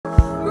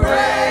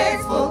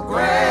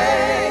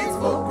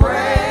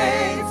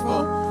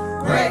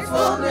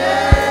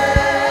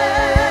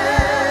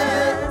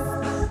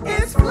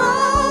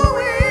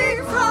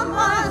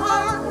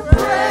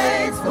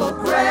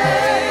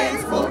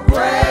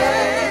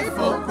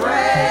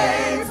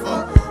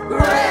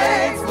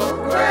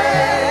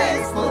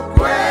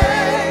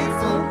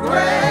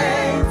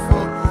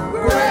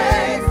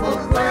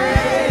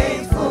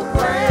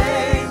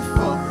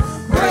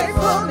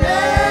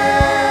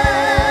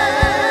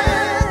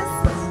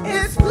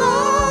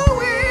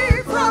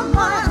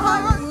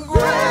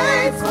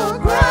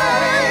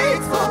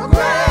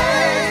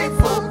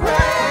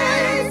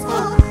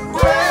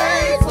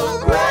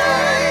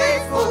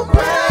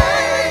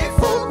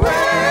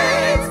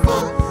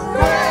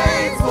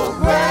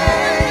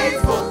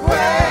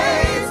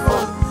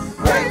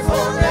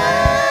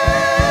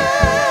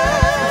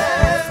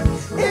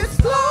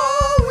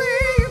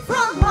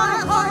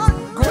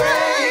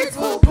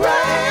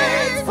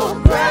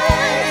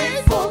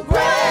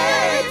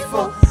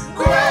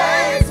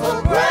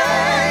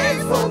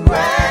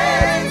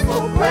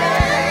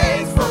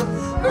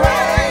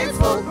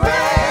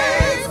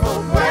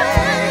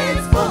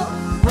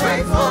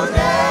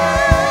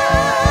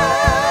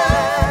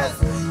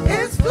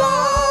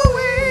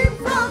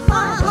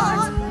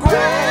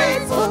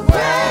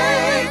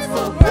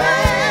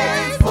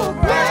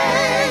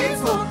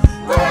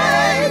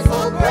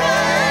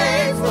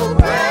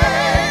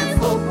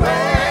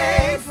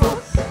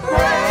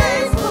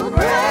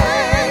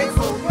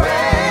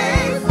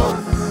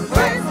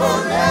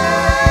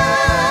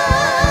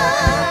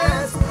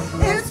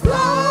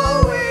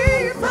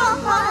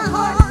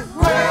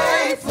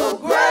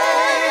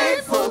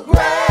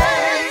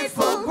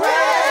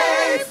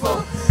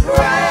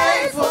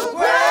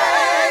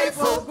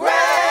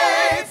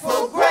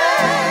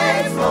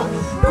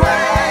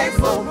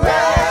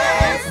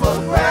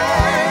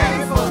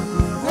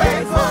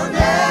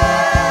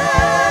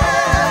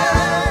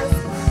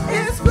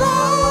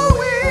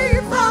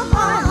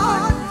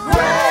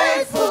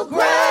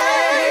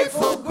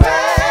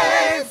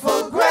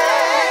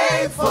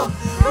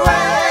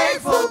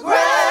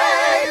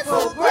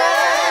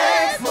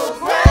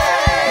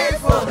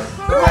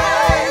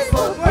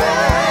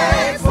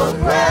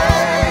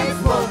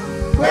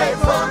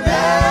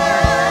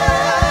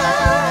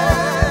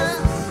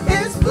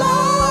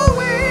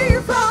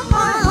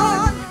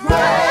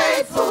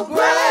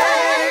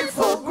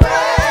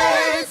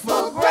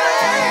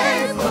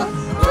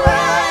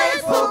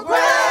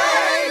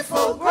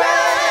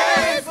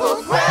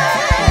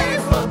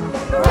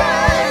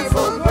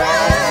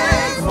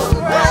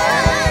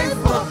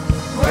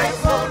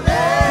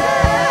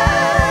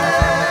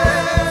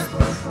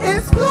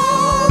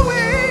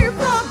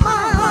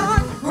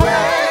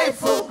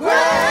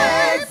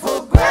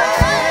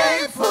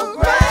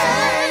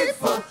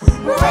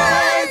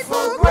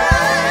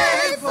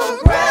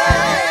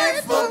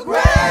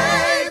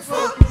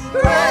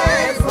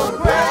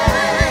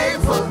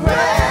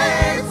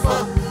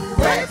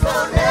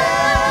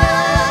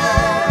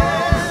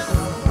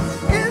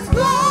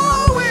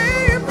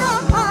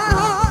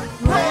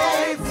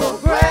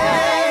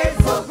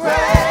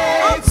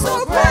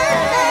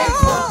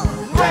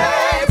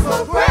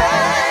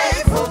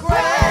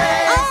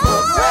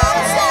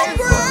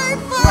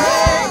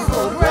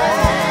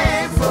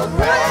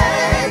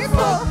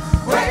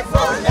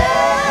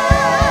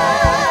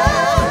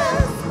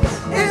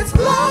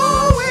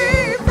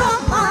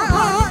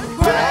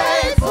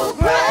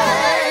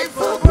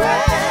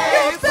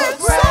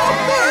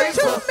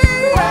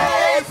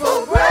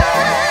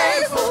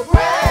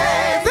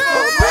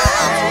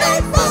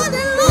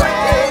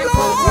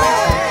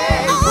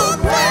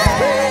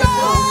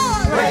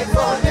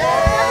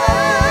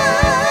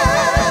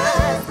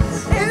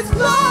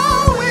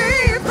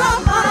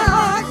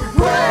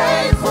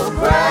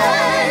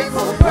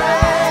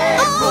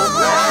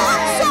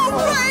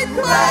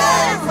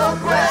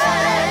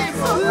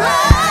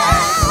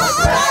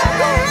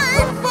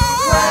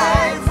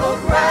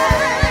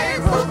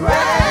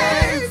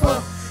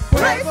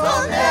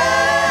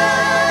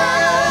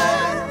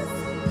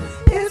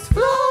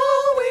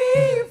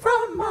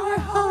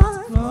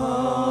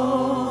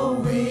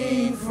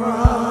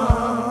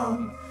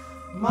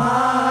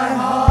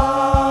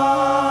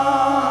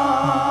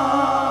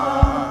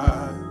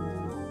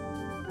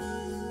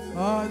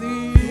are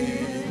the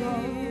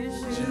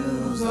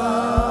issues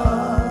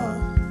of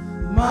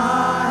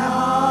my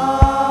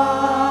heart,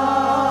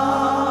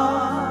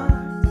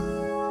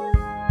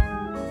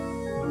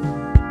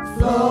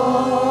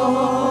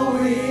 flowing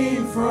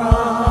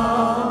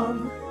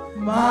from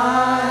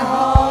my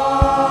heart,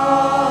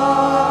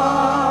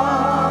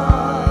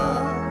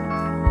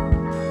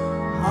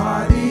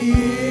 are the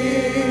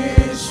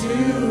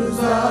issues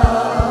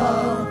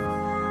of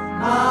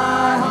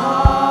my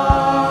heart,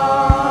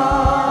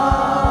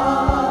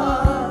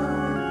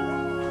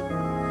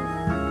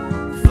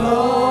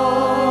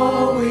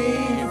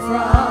 flowing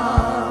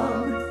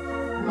from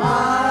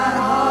my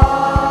heart,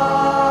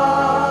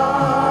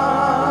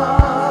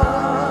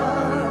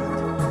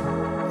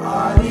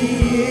 are the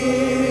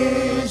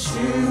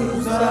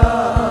issues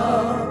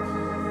of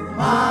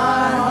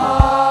my heart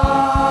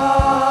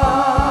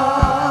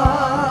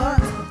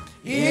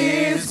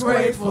is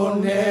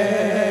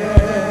gratefulness.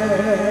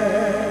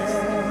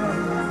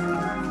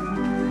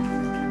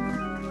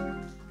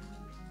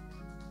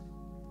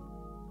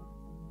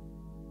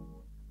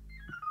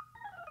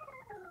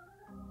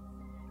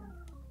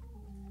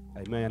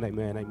 Amen,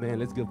 amen, amen.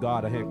 Let's give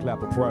God a hand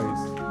clap of praise.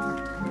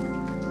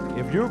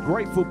 If you're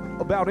grateful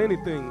about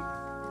anything,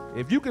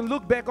 if you can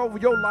look back over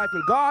your life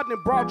and God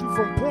then brought you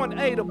from point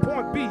A to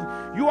point B,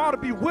 you ought to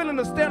be willing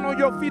to stand on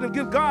your feet and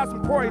give God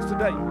some praise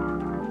today.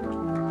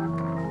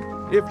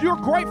 If you're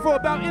grateful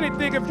about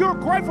anything, if you're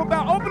grateful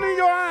about opening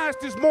your eyes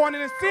this morning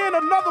and seeing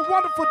another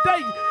wonderful day,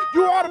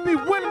 you ought to be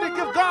willing to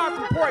give God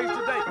some praise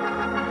today.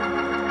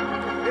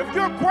 If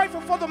you're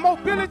grateful for the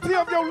mobility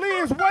of your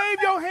limbs,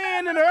 wave your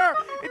hand in the air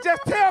and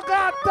just tell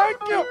God, thank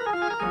you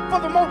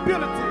for the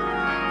mobility.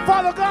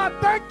 Father God,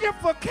 thank you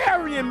for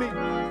carrying me.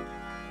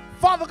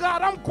 Father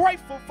God, I'm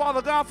grateful,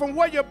 Father God, from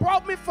where you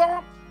brought me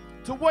from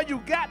to where you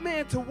got me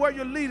and to where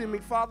you're leading me,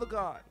 Father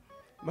God.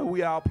 May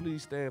we all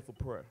please stand for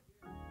prayer.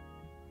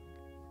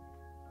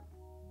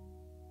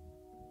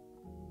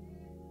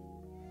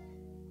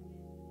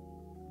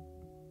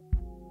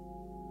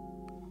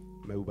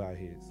 May we bow our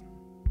heads.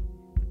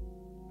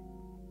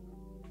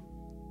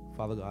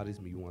 Father God, it's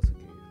me once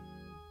again.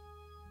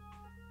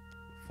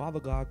 Father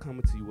God,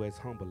 coming to you as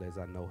humble as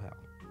I know how.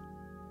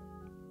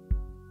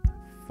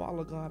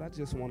 Father God, I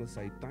just want to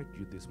say thank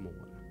you this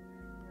morning.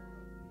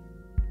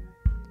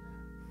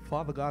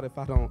 Father God, if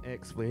I don't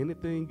ask for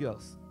anything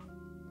else,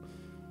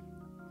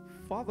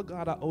 Father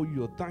God, I owe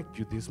you a thank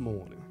you this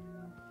morning.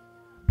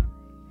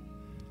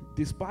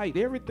 Despite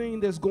everything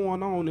that's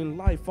going on in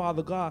life,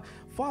 Father God,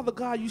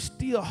 you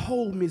still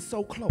hold me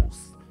so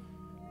close.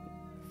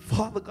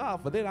 Father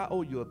God, for that I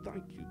owe you a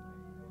thank you.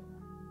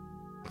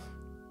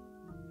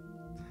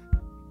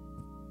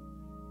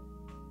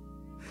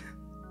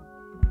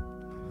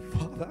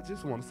 Father, I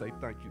just want to say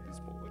thank you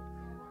this morning.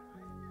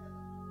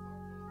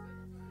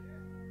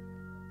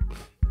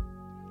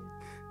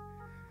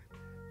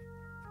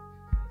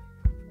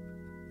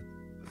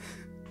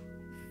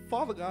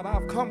 Father God,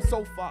 I've come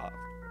so far.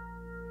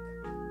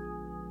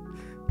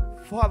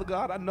 Father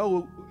God, I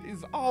know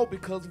it's all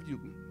because of you,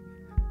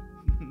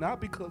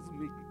 not because of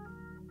me.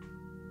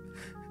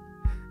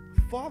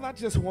 Father, I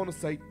just want to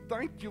say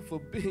thank you for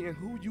being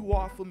who you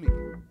are for me.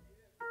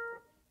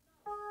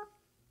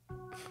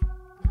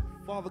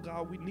 Father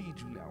God, we need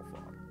you now,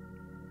 Father.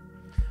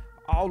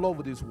 All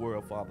over this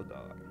world, Father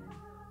God.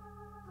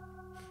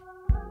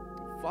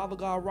 Father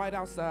God, right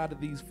outside of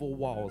these four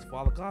walls,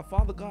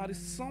 Father God, is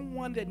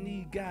someone that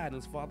needs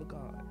guidance, Father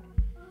God.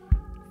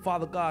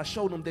 Father God,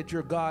 show them that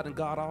you're God and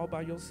God all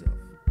by yourself.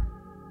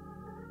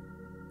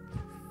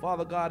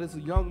 Father God, is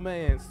a young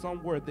man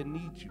somewhere that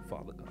needs you,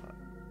 Father God.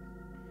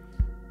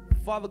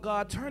 Father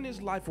God, turn his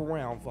life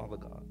around, Father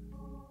God.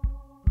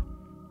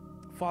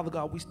 Father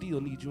God, we still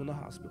need you in the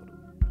hospital.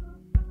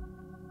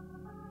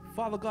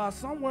 Father God,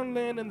 someone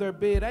laying in their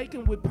bed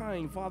aching with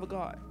pain, Father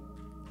God.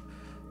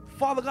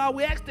 Father God,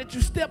 we ask that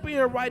you step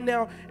in right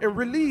now and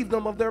relieve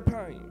them of their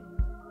pain.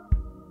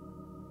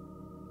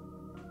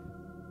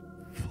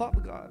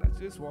 Father God, I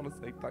just want to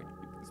say thank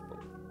you this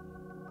morning.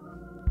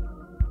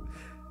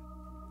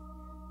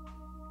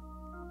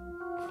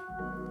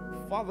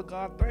 Father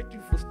God, thank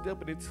you for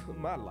stepping into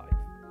my life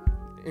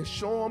and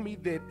showing me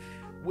that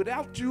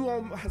without you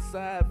on my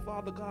side,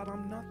 Father God,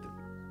 I'm nothing.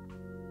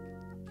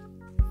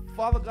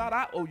 Father God,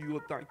 I owe you a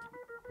thank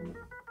you.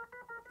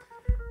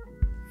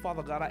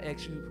 Father God, I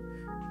ask you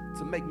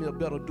to make me a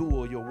better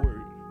doer of your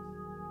word.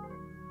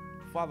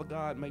 Father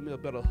God, make me a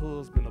better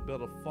husband, a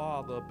better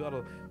father, a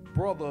better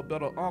brother, a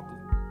better uncle.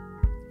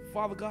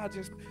 Father God,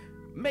 just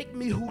make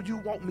me who you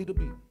want me to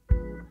be.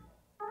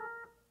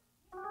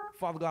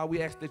 Father God,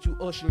 we ask that you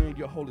usher in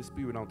your Holy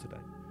Spirit on today.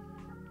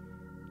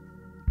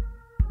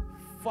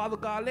 Father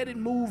God, let it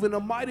move in a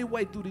mighty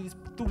way through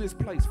this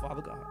place,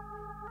 Father God.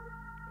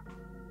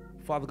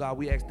 Father God,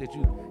 we ask that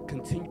you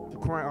continue to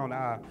crown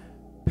our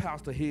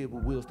pastor head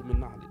with wisdom and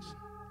knowledge.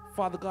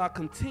 Father God,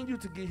 continue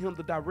to give him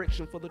the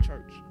direction for the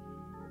church.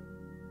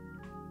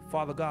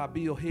 Father God,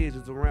 build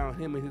hedges around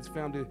him and his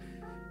family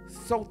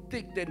so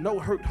thick that no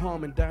hurt,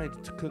 harm, and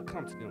danger could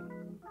come to them.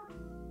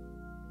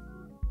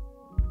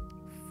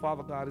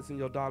 Father God, it's in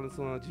your darling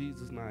son,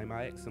 Jesus' name.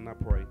 I ask and I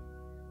pray.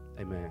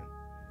 Amen.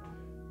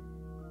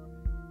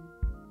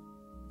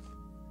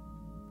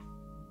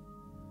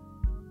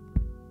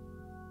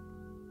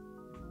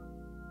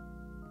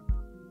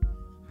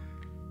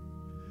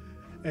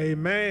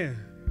 Amen.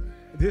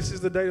 This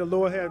is the day the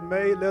Lord has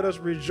made. Let us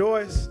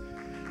rejoice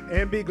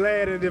and be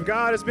glad. And if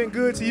God has been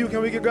good to you,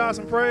 can we give God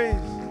some praise?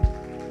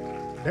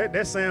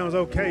 That sounds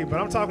okay, but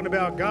I'm talking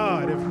about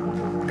God.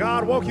 If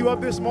God woke you up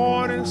this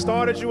morning,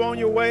 started you on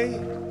your way,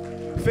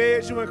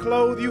 fed you and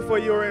clothed you for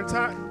your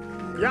entire...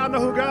 Y'all know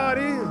who God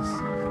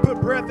is.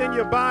 Put breath in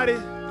your body,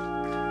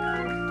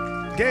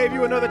 gave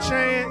you another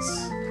chance,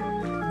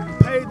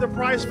 paid the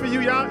price for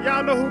you.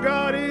 Y'all know who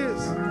God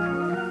is.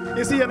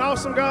 Is he an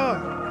awesome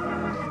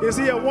God? Is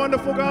he a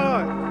wonderful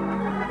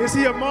God? Is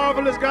he a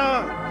marvelous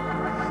God?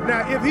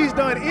 Now, if he's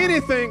done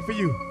anything for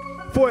you,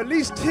 for at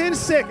least 10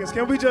 seconds,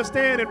 can we just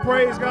stand and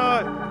praise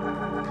God?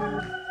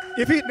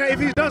 If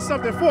he's done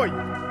something for you.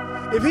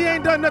 If he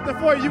ain't done nothing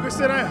for you, you can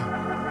sit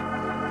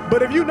down.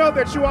 But if you know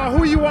that you are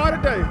who you are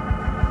today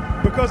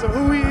because of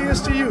who he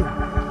is to you,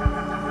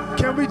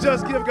 can we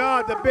just give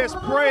God the best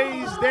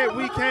praise that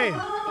we can?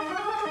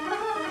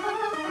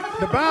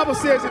 The Bible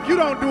says if you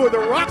don't do it, the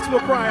rocks will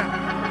cry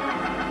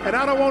out. And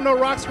I don't want no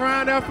rocks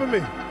crying out for me.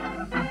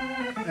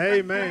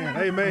 Amen,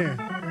 amen.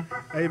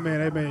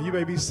 Amen, amen. You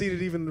may be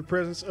seated even in the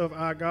presence of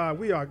our God.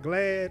 We are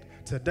glad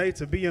today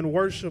to be in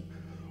worship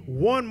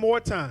one more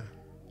time.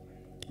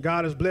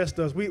 God has blessed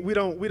us. We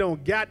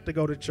don't got to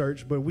go to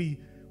church, but we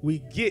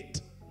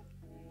get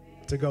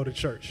to go to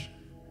church.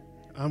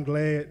 I'm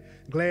glad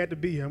to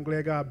be here. I'm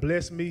glad God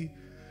blessed me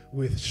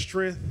with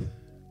strength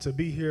to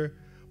be here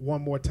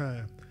one more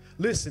time.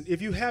 Listen,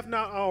 if you have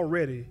not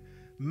already,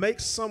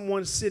 make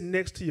someone sitting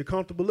next to you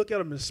comfortable. Look at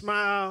them and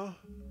smile.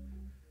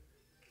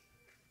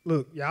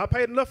 Look, y'all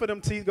paid enough for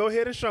them teeth. Go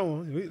ahead and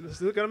show them.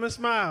 Let's look at them and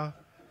smile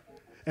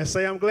and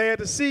say, I'm glad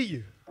to see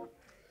you.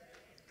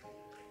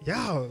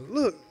 Y'all,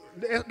 look,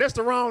 that's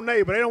the wrong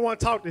neighbor. They don't want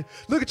to talk to you.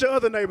 Look at your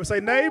other neighbor. Say,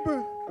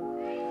 neighbor,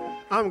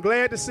 I'm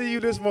glad to see you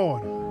this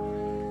morning.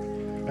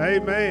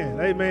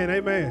 Amen, amen,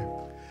 amen.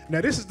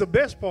 Now, this is the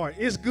best part.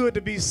 It's good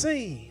to be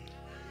seen.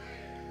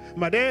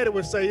 My daddy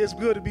would say it's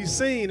good to be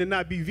seen and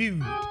not be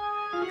viewed.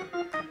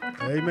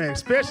 Amen,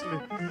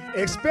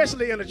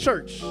 especially in the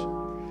church.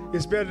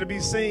 It's better to be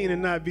seen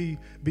and not be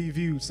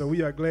viewed. So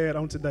we are glad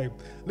on today.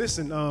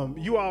 Listen,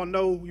 you all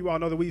know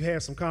that we've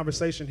had some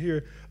conversation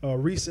here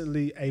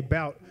recently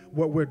about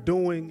what we're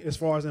doing as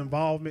far as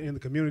involvement in the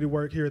community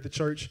work here at the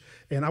church.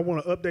 And I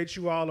want to update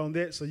you all on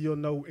that so you'll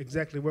know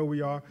exactly where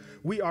we are.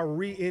 We are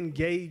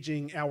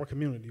re-engaging our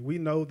community. We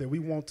know that we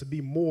want to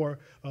be more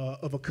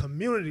of a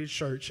community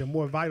church and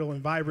more vital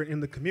and vibrant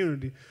in the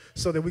community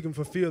so that we can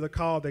fulfill the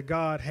call that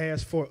God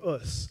has for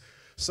us.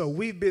 So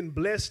we've been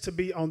blessed to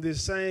be on this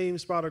same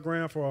spot of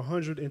ground for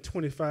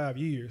 125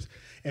 years,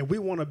 and we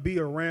want to be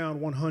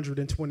around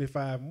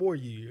 125 more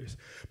years,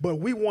 but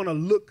we want to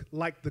look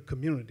like the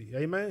community.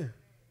 Amen.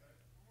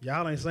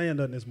 Y'all ain't saying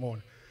nothing this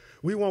morning.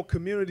 We want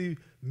community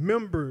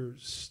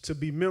members to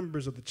be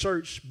members of the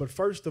church, but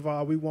first of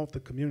all, we want the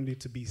community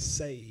to be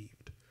saved.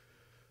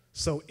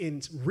 So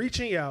in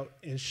reaching out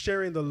and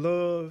sharing the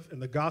love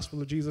and the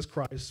gospel of Jesus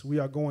Christ, we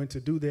are going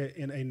to do that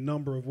in a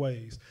number of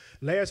ways.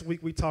 Last week,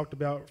 we talked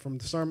about from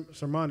the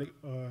sermonic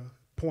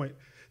point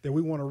that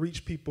we want to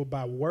reach people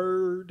by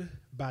word,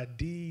 by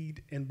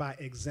deed, and by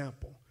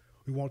example.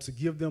 We want to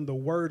give them the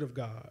word of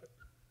God.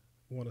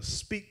 We want to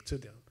speak to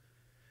them.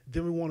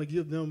 Then we want to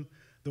give them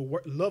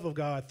the love of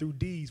God through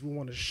deeds. We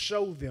want to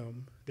show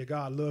them that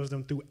God loves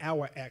them through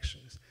our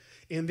actions.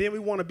 And then we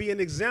want to be an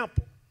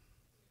example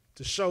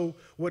to show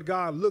what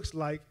God looks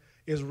like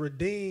as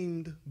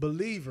redeemed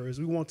believers.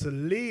 We want to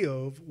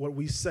live what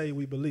we say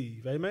we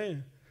believe.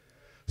 Amen.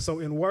 So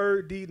in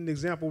word, deed, and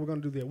example, we're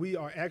going to do that. We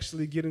are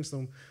actually getting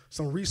some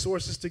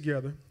resources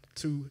together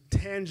to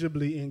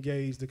tangibly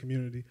engage the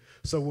community.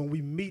 So when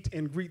we meet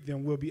and greet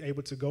them, we'll be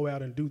able to go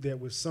out and do that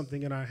with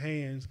something in our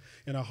hands,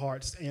 in our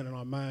hearts, and in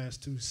our minds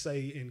to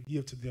say and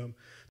give to them,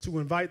 to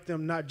invite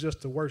them not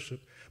just to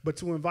worship, but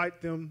to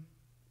invite them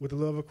with the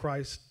love of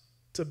Christ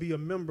to be a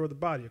member of the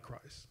body of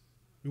Christ.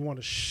 We want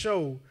to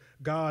show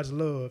God's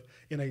love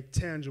in a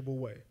tangible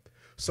way.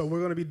 So we're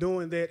going to be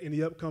doing that in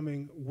the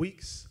upcoming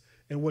weeks.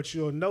 And what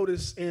you'll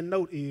notice and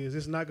note is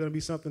it's not going to be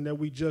something that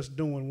we just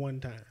doing one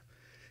time.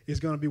 It's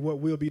going to be what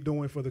we'll be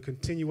doing for the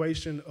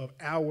continuation of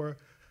our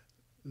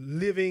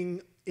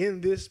living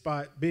in this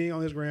spot, being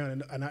on this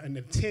ground, and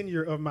the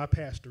tenure of my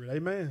pastorate.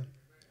 Amen.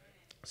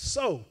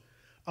 So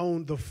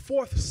on the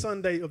fourth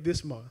Sunday of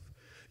this month,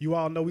 you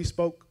all know we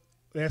spoke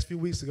last few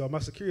weeks ago. My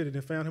security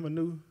done found him a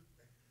new.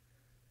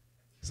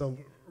 So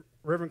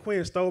Reverend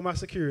Quinn stole my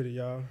security,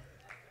 y'all.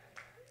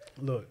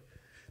 Look,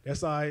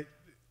 that's all right.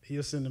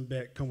 He'll send them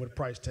back, come with a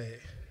price tag.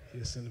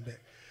 He'll send them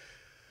back.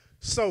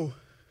 So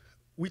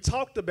we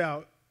talked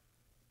about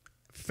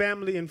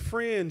Family and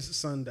Friends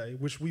Sunday,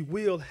 which we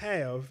will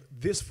have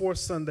this fourth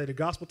Sunday. The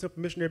Gospel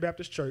Temple Missionary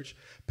Baptist Church,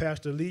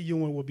 Pastor Lee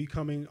Ewan will be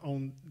coming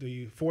on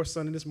the fourth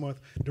Sunday this month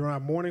during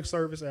our morning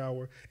service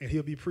hour, and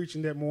he'll be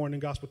preaching that morning.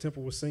 Gospel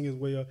Temple will sing as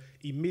well.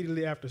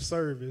 Immediately after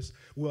service,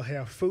 we'll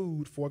have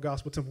food for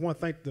Gospel Temple. I want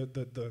to thank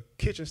the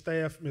kitchen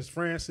staff, Ms.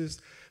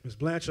 Francis, Ms.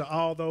 Blanchard,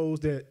 all those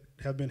that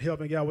have been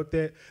helping out with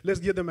that. Let's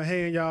give them a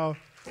hand, y'all.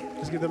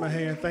 Let's give them a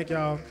hand. Thank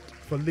y'all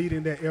for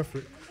leading that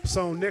effort.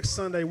 So next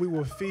Sunday, we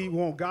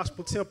want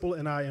Gospel Temple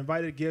and our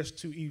invited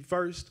guests to eat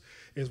first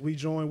as we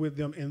join with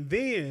them. And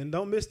then,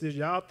 don't miss this.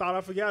 Y'all thought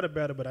I forgot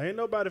about it, but ain't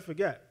nobody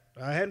forgot.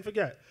 I hadn't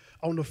forgot.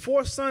 On the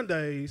fourth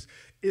Sundays,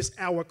 it's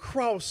our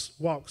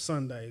crosswalk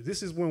Sundays.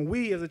 This is when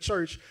we as a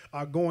church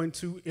are going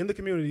to, in the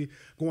community,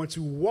 going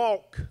to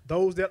walk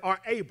those that are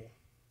able.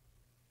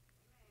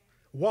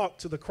 Walk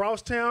to the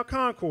Crosstown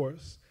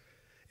Concourse,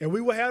 and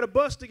we will have a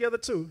bus together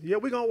too. Yeah,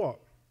 we're going to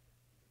walk.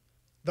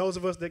 Those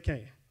of us that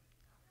can.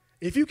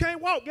 If you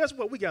can't walk, guess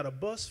what? We got a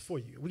bus for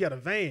you. We got a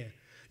van.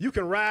 You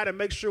can ride and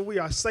make sure we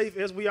are safe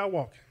as we are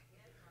walking.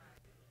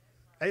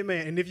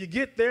 Amen. And if you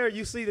get there,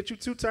 you see that you're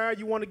too tired,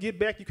 you want to get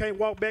back, you can't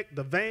walk back,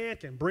 the van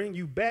can bring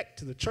you back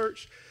to the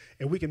church,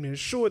 and we can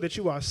ensure that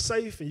you are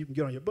safe and you can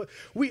get on your bus.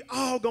 We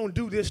all going to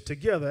do this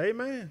together.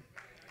 Amen.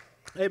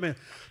 Amen.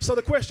 So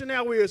the question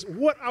now is,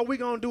 what are we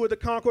going to do at the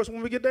concourse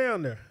when we get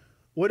down there?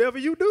 Whatever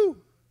you do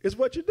is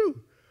what you do.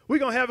 We're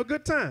going to have a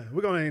good time.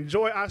 We're going to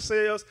enjoy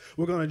ourselves.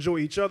 We're going to enjoy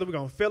each other. We're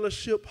going to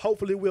fellowship.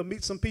 Hopefully, we'll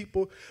meet some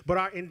people. But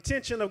our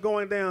intention of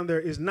going down there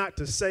is not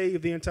to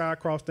save the entire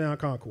Crosstown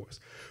Concourse.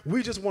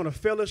 We just want to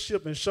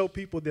fellowship and show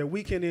people that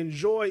we can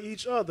enjoy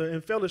each other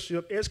and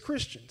fellowship as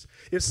Christians.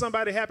 If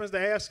somebody happens to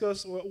ask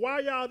us, well, why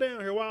are y'all down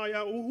here? Why are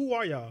y'all? Who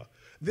are y'all?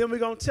 Then we're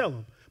going to tell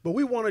them. But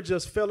we want to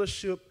just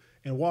fellowship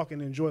and walk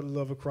and enjoy the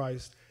love of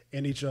Christ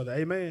and each other.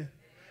 Amen.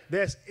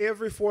 That's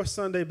every fourth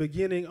Sunday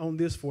beginning on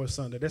this fourth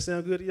Sunday. That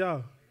sound good to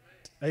y'all?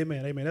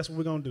 Amen, amen. That's what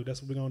we're going to do.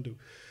 That's what we're going to do.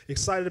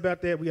 Excited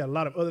about that. We got a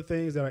lot of other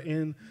things that are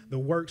in the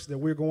works that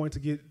we're going to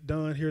get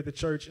done here at the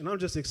church. And I'm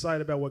just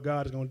excited about what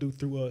God is going to do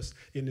through us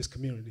in this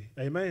community.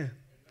 Amen.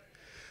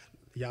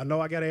 Y'all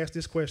know I got to ask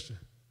this question.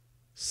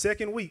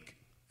 Second week,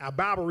 our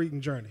Bible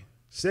reading journey.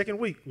 Second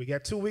week. We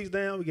got 2 weeks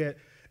down. We got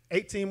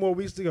 18 more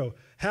weeks to go.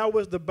 How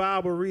was the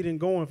Bible reading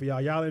going for y'all?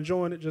 Y'all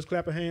enjoying it? Just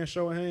clap a hand,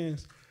 show of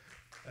hands.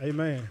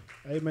 Amen.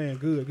 Amen.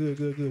 Good, good,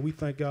 good, good. We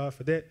thank God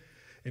for that.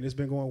 And it's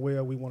been going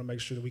well. We want to make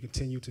sure that we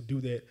continue to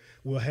do that.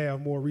 We'll have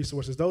more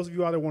resources. Those of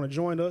you out there want to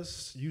join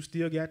us, you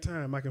still got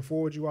time. I can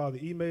forward you all the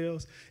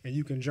emails, and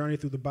you can journey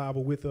through the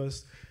Bible with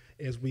us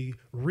as we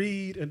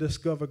read and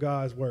discover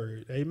God's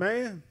word.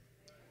 Amen?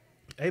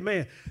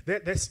 Amen.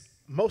 That's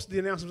most of the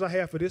announcements I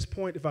have for this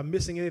point. If I'm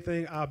missing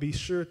anything, I'll be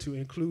sure to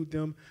include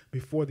them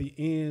before the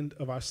end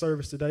of our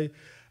service today.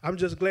 I'm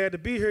just glad to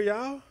be here,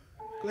 y'all.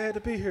 Glad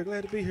to be here,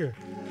 glad to be here.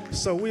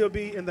 So we'll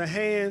be in the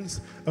hands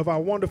of our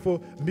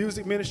wonderful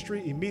music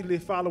ministry. Immediately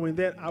following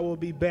that, I will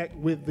be back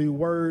with the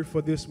word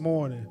for this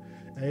morning.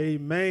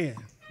 Amen.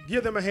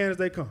 Give them a hand as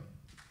they come.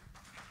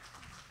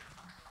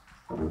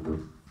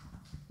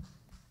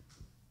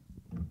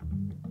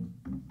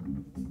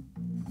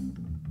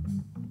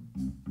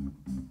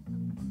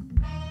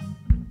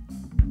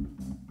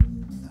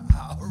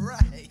 All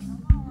right.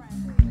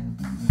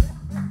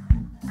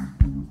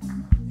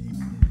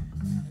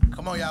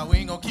 Come on, y'all. We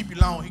ain't gonna keep you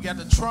long. He got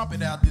the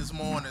trumpet out this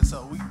morning,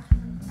 so we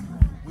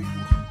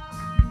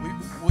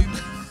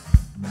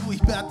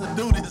about to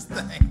do this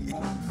thing.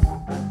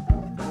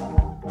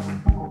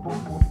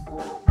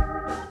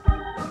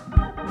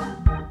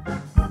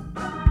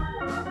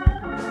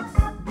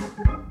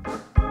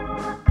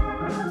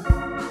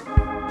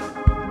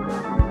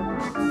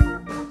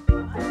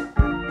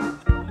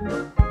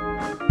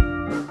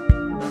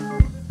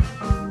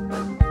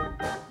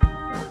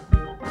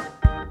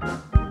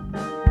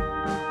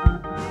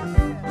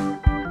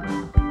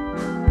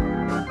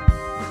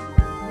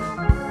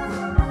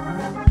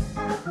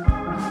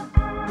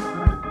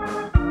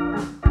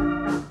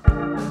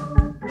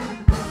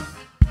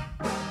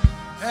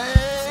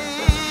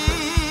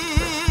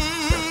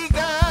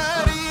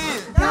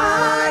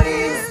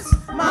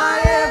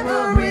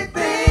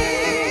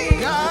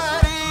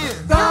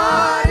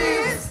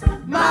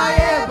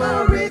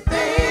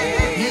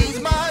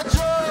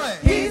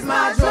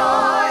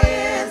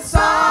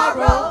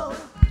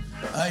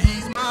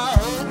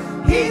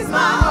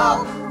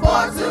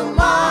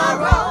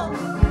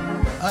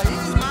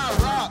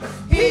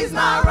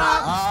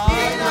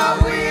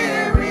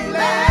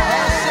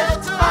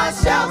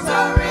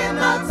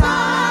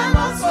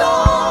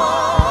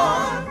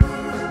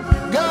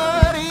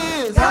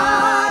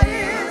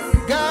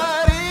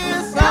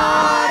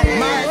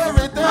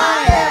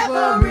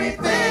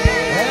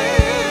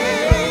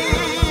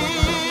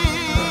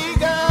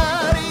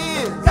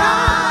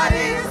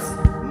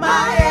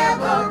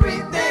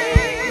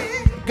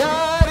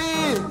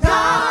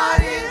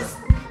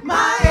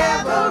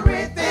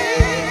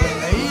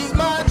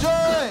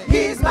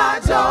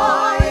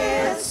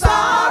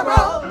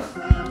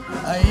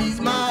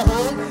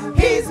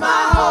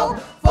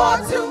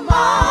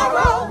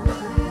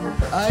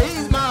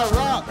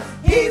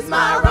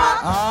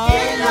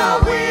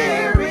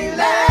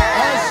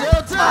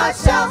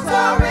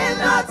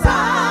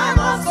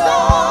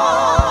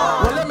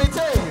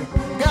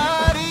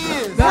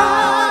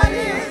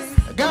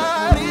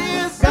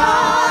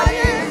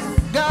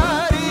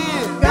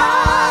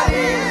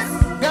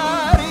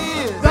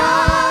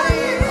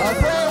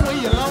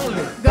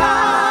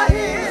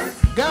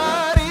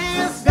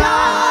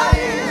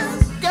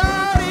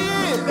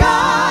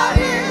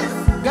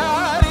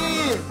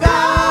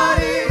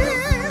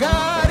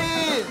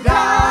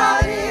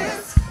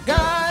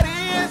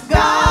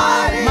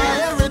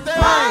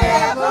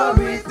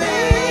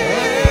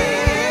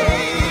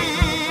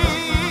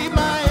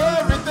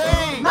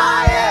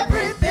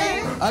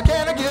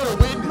 Can I get a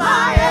witness?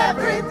 My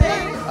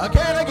everything.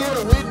 Can I get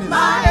a witness?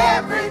 My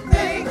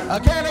everything.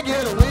 Can I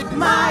get a witness?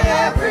 My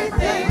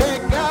everything.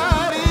 That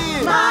God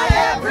is My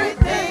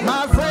everything.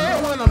 my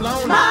friend when I'm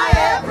lonely. My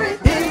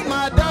everything. He's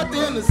my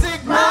doctor in the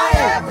sick My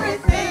bed.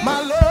 everything.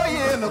 My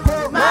lawyer in the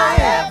courtroom. My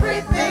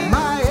everything.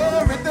 My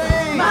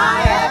everything.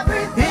 My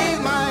everything. He's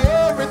my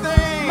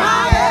everything.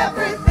 My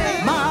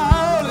everything. My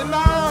all in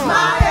all.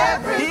 My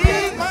everything.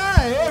 He's my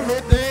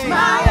everything.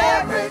 My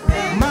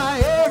everything. My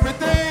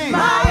everything.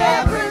 My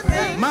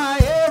everything. My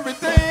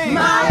everything.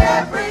 My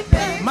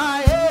everything.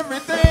 My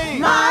everything.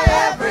 My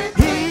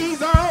everything.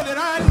 He's all that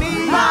I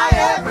need. My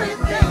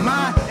everything.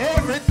 My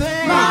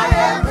everything. My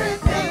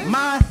everything.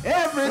 My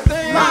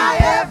everything. My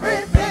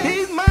everything.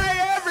 He's my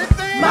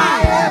everything.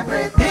 My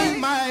everything. He's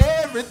my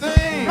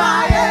everything.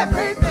 My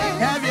everything.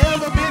 Have you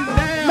ever been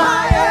down?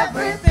 My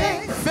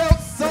everything. Felt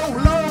so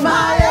low.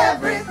 My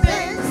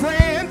everything.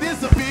 Friend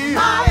disappeared.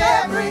 My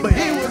But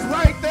he everything. was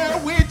right there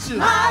with you.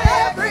 My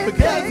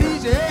Because everything.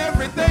 he's your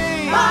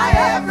everything. My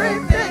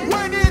everything.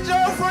 Where did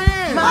your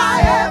friends? My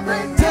Tell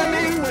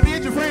everything. me, where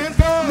did your friends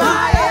go?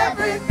 My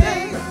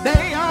everything.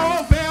 They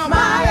all found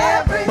My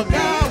But everything.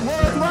 God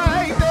was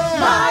right there.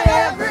 My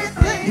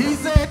everything. He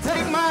said,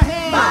 take my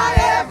hand. My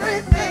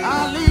everything.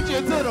 I'll lead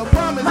you to the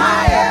promised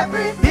My land.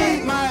 everything.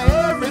 He's my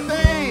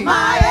everything.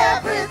 My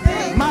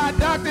everything. My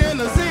doctor in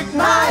the sick room.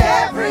 My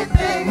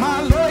everything.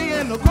 My lawyer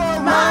in the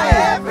courtroom. My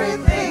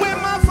everything. When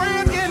my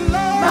friends get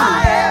low.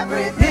 My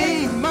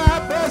everything. He's my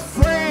best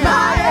friend.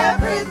 My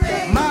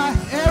everything. My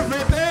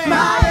everything.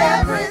 My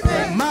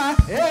everything. My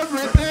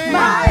everything.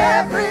 My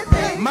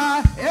everything.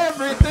 My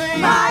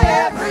everything. My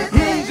everything.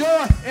 He's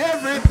your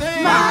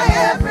everything. My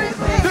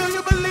everything. Do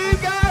you believe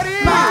God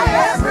is? My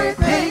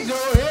everything. He's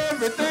your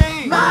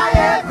everything. My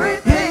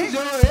everything. He's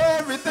your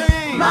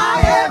everything.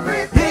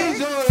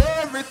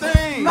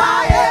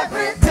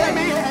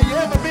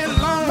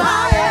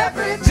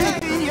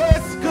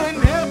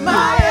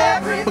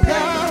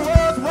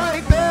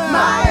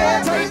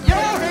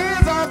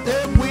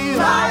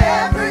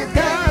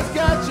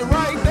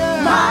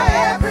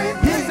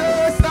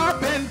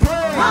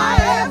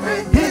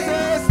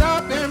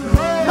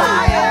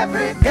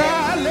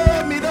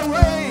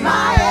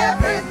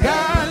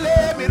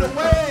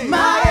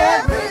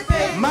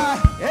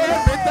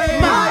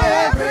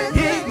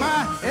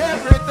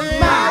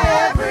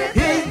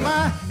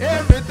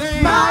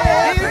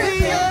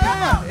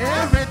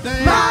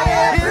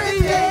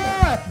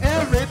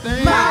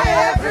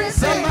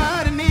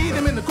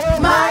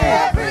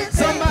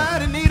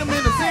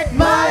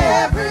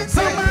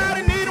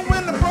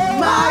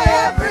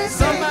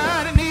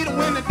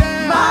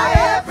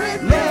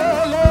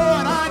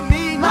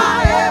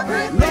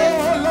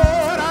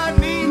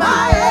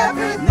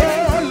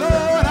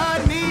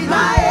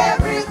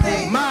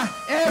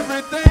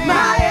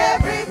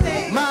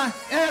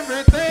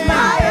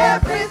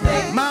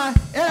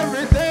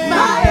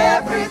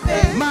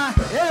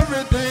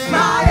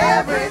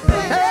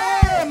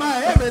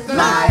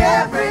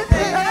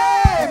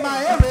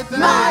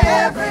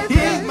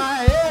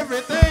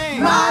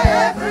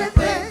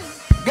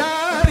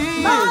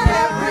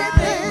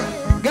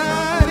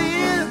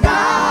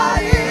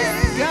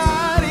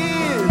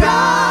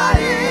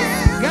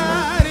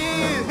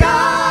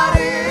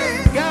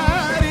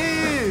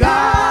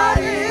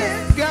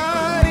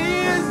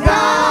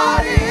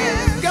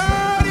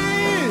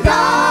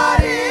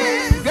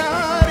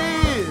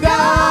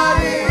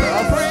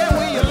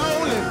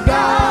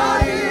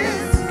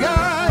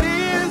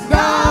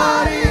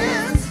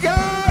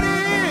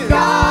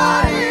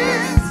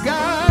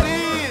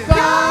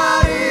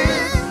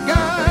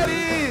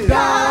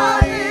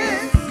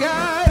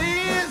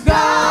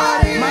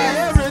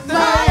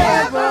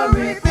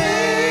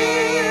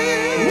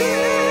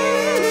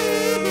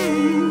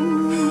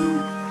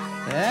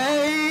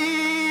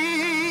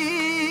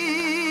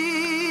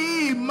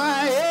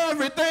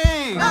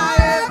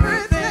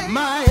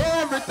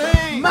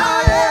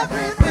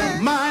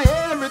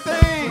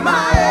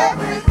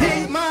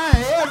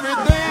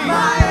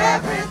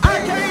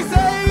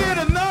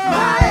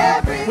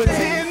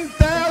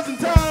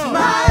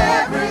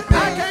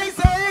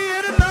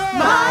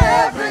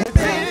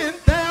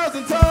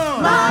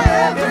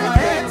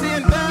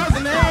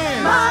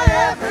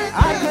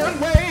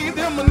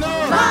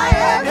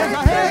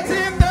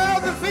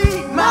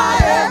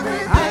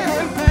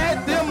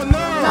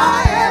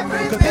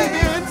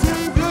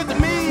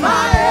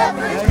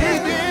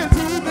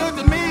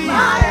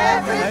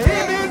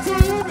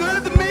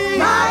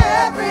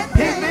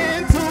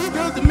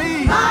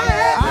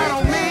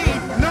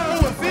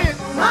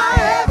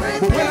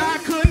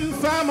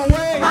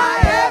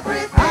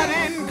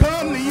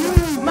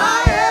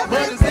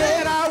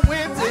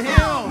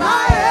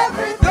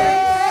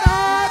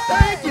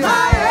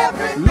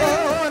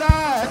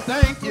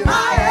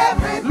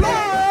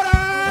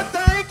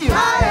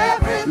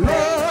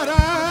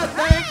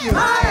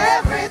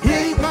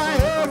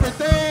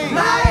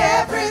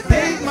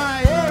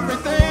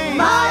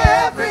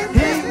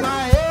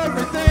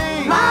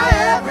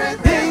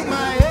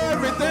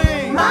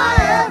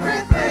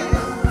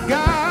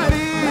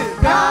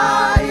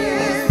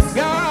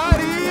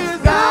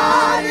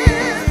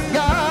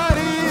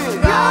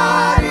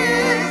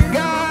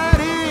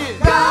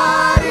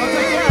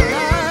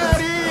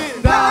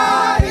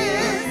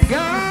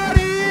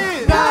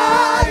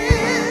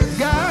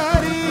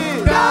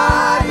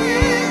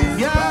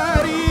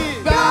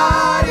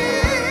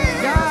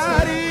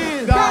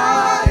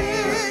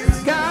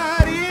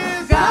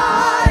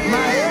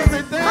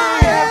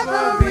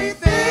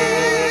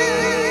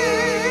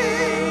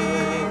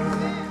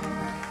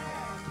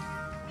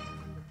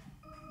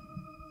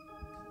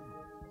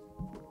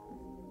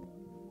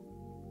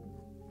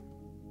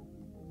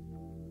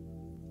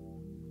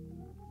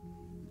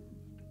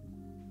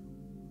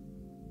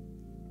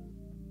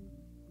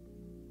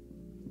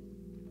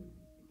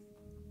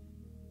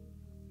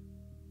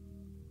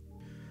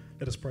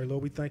 Let us pray.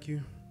 Lord, we thank you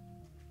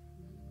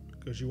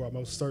because you are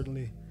most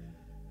certainly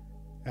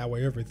our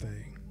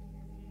everything.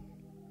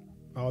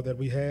 All that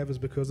we have is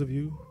because of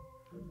you.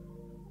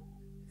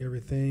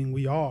 Everything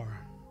we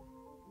are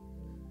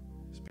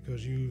is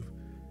because you've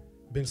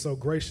been so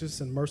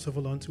gracious and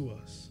merciful unto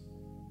us.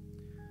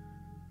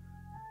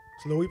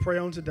 So Lord, we pray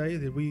on today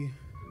that we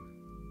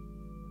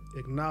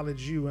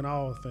acknowledge you in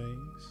all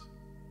things,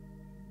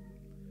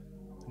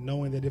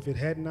 knowing that if it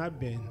had not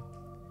been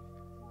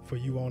for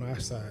you on our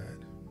side,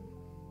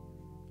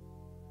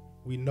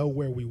 we know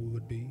where we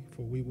would be,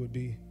 for we would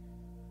be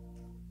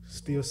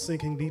still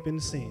sinking deep in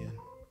sin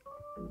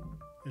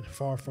and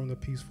far from the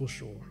peaceful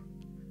shore.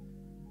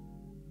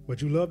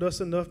 But you loved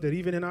us enough that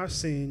even in our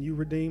sin, you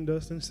redeemed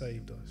us and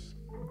saved us,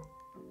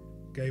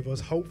 gave us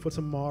hope for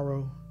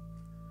tomorrow,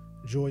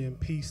 joy and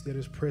peace that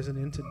is present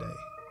in today.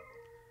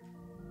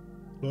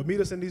 Lord, meet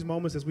us in these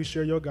moments as we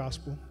share your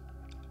gospel,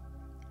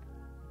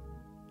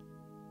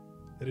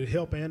 that it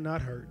help and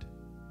not hurt,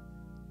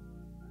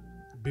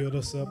 build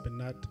us up and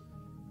not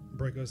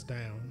break us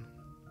down,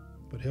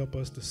 but help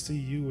us to see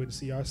you and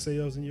see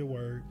ourselves in your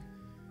word,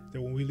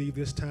 that when we leave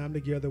this time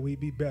together, we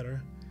be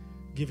better,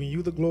 giving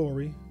you the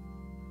glory,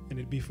 and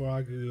it be for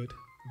our good.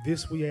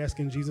 This we ask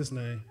in Jesus'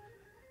 name.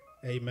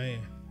 Amen.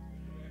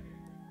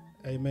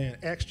 Amen.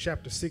 Acts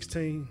chapter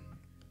 16.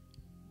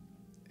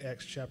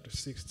 Acts chapter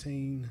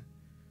 16.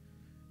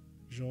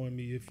 Join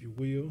me if you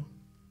will.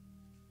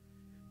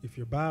 If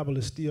your Bible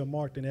is still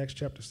marked in Acts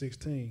chapter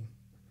 16,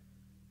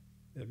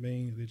 that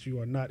means that you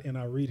are not in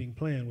our reading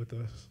plan with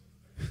us.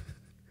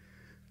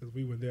 Because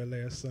we were there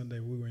last Sunday.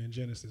 We were in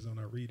Genesis on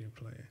our reading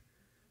plan.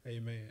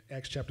 Amen.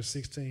 Acts chapter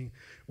 16.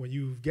 When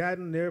you've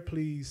gotten there,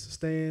 please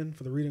stand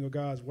for the reading of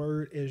God's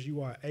word as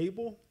you are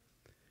able.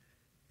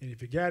 And if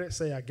you got it,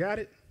 say, I got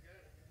it.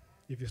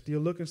 If you're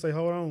still looking, say,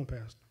 hold on,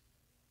 Pastor.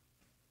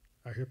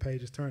 I hear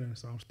pages turning,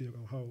 so I'm still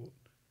going to hold.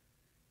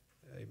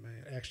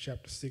 Amen. Acts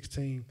chapter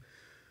 16.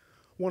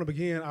 I want to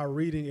begin our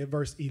reading at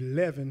verse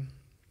 11,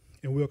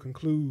 and we'll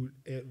conclude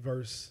at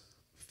verse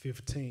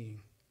 15.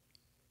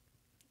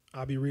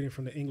 I'll be reading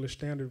from the English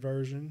Standard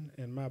Version,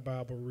 and my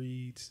Bible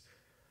reads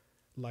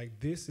like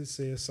this. It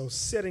says, so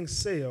setting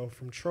sail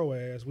from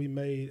Troas, we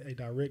made a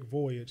direct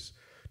voyage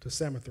to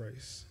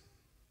Samothrace,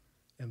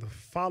 and the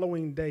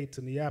following day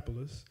to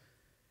Neapolis,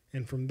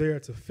 and from there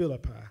to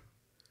Philippi,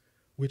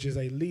 which is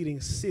a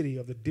leading city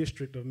of the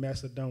district of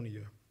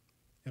Macedonia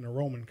and a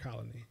Roman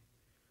colony.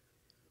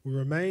 We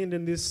remained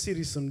in this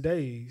city some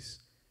days,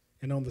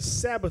 and on the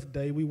Sabbath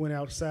day we went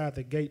outside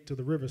the gate to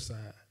the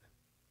riverside,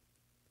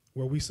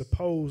 where we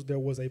supposed there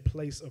was a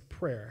place of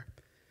prayer.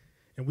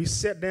 And we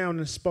sat down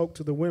and spoke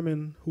to the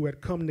women who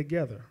had come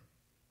together.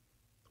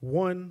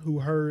 One who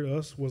heard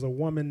us was a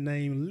woman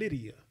named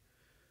Lydia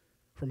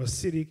from a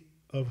city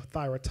of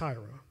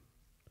Thyatira,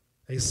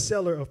 a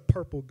seller of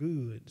purple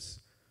goods,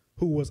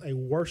 who was a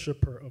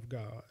worshiper of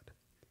God.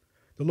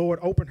 The Lord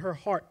opened her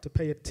heart to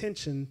pay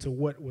attention to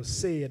what was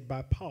said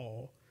by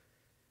Paul,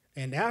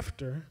 and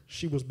after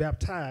she was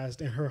baptized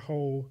and her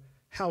whole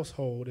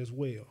household as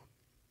well.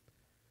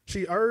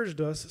 She urged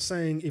us,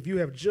 saying, if you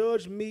have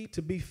judged me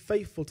to be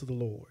faithful to the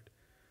Lord,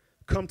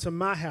 come to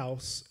my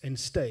house and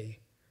stay.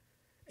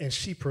 And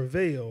she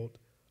prevailed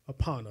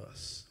upon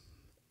us.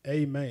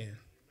 Amen.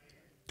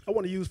 I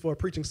want to use for a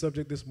preaching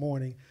subject this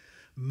morning,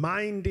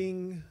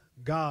 minding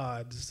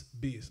God's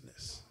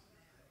business.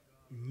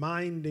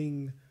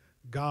 Minding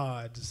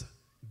God's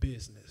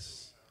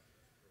business.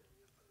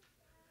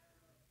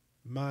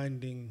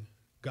 Minding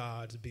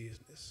God's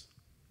business.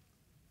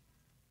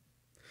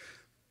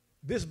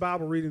 This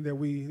Bible reading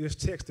this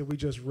text that we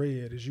just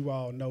read, as you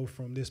all know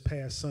from this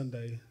past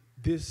Sunday,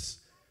 this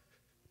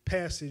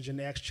passage in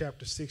Acts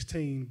chapter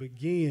 16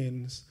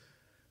 begins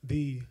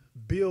the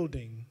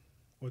building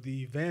or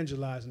the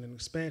evangelizing and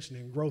expansion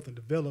and growth and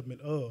development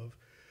of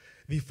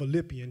the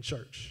Philippian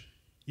church.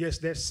 Yes,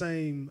 that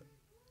same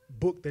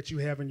book that you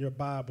have in your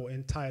Bible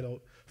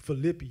entitled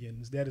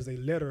Philippians, that is a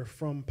letter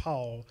from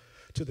Paul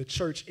to the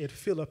church at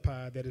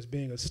Philippi that is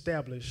being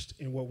established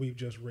in what we've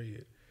just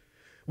read.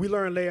 We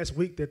learned last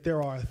week that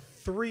there are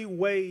three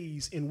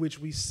ways in which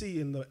we see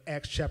in the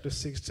Acts chapter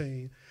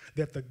 16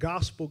 that the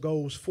gospel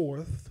goes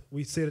forth.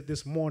 We said it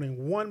this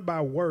morning, one by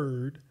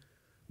word,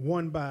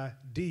 one by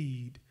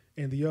deed,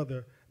 and the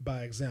other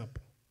by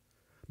example.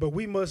 But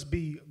we must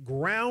be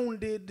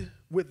grounded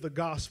with the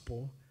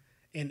gospel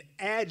and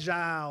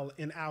agile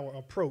in our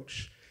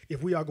approach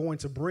if we are going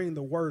to bring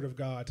the word of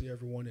God to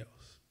everyone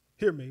else.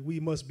 Hear me, we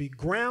must be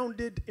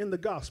grounded in the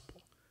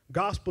gospel.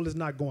 Gospel is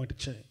not going to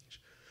change.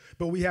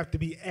 But we have to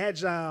be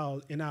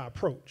agile in our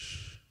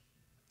approach.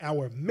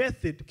 Our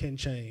method can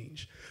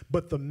change,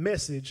 but the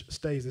message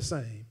stays the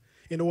same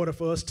in order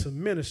for us to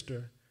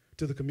minister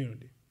to the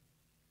community.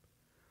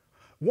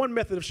 One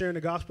method of sharing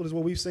the gospel is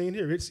what we've seen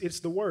here. It's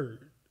the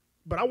word.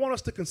 But I want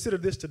us to consider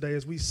this today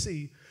as we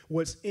see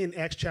what's in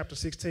Acts chapter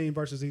 16,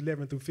 verses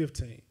 11 through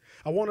 15.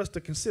 I want us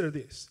to consider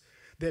this,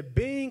 that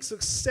being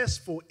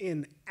successful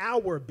in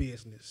our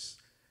business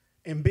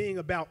and being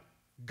about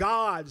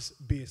God's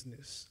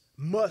business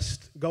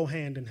must go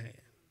hand in hand.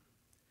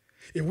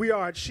 If we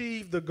are to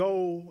achieve the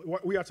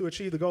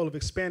goal of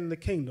expanding the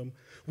kingdom,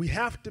 we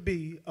have to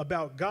be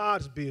about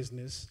God's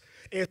business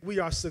as we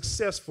are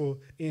successful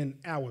in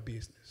our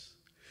business.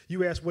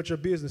 You ask what your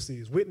business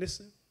is.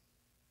 Witnessing,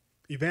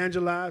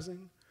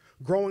 evangelizing,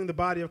 growing the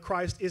body of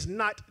Christ is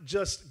not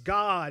just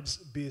God's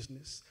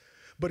business,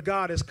 but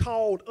God has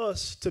called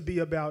us to be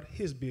about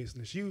his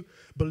business. You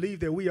believe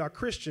that we are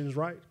Christians,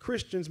 right?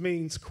 Christians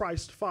means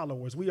Christ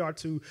followers. We are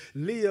to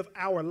live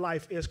our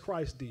life as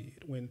Christ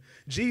did. When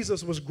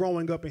Jesus was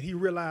growing up and he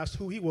realized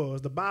who he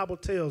was, the Bible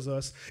tells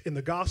us in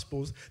the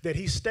Gospels that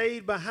he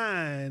stayed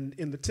behind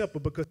in the temple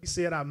because he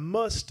said, I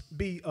must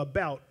be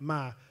about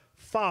my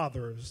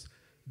Father's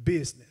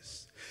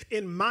business.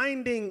 In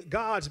minding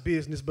God's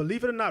business,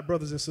 believe it or not,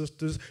 brothers and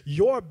sisters,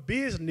 your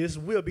business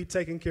will be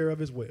taken care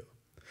of as well.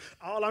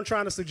 All I'm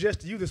trying to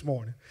suggest to you this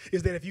morning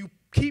is that if you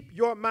keep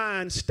your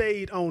mind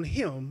stayed on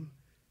him,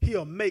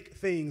 he'll make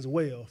things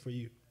well for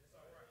you.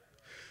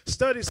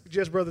 Studies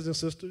suggest, brothers and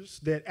sisters,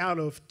 that out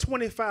of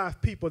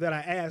 25 people that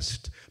are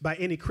asked by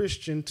any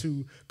Christian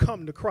to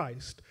come to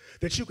Christ,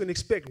 that you can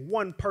expect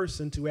one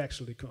person to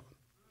actually come.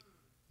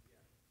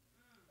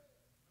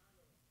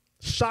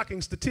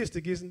 Shocking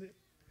statistic, isn't it?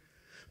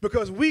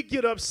 Because we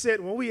get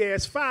upset when we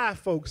ask 5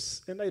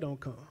 folks and they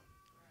don't come.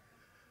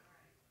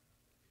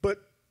 But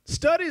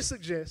studies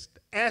suggest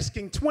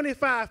asking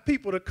 25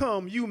 people to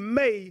come, you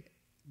may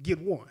get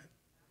one.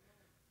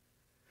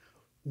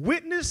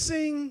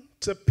 Witnessing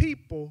to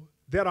people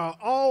that are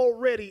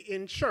already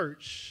in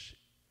church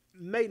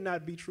may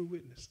not be true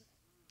witnessing.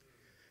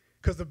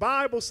 Because the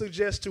Bible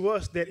suggests to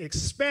us that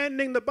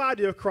expanding the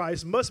body of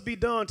Christ must be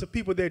done to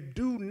people that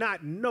do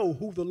not know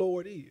who the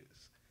Lord is.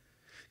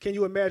 Can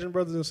you imagine,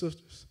 brothers and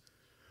sisters,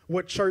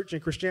 what church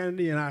and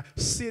Christianity and our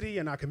city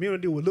and our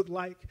community would look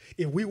like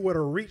if we were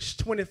to reach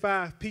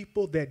 25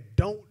 people that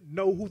don't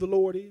know who the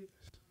Lord is?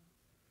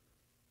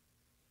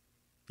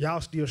 Y'all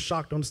still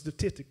shocked on the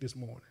statistic this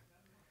morning.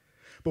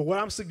 But what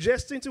I'm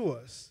suggesting to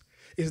us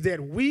is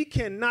that we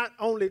can not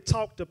only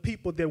talk to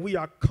people that we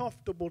are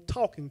comfortable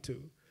talking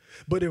to,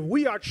 but if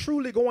we are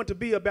truly going to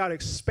be about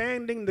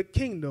expanding the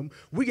kingdom,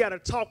 we got to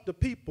talk to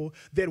people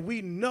that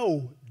we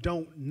know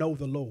don't know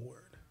the Lord.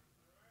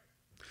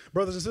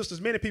 Brothers and sisters,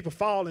 many people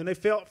fall and they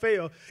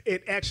fail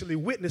at actually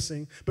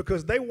witnessing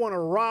because they want to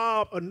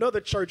rob another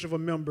church of a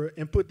member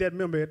and put that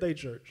member at their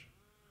church.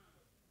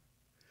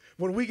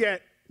 When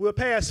we'll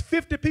pass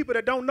 50 people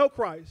that don't know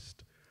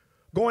Christ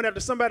going after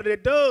somebody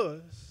that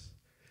does,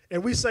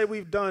 and we say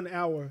we've done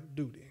our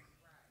duty.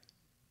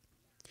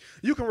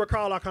 You can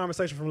recall our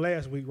conversation from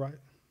last week, right?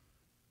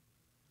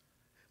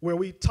 Where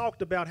we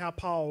talked about how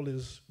Paul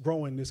is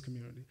growing this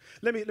community.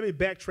 Let me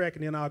backtrack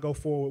and then I'll go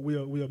forward.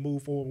 We'll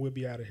move forward and we'll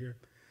be out of here.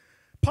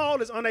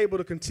 Paul is unable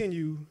to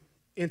continue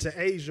into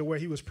Asia where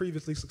he was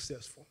previously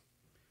successful.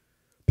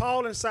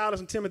 Paul and Silas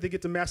and Timothy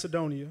get to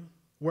Macedonia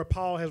where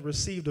Paul has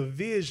received a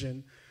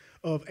vision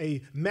of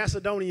a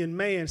Macedonian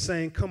man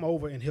saying, come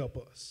over and help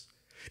us.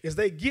 As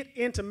they get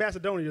into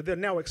Macedonia, they're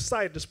now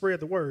excited to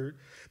spread the word.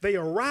 They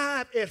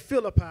arrive at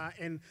Philippi,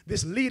 and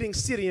this leading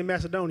city in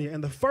Macedonia,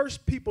 and the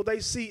first people they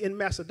see in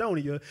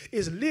Macedonia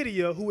is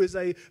Lydia, who is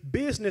a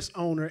business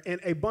owner, and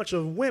a bunch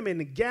of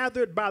women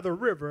gathered by the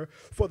river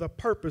for the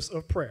purpose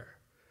of prayer.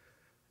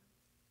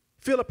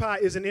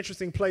 Philippi is an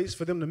interesting place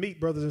for them to meet,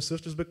 brothers and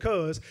sisters,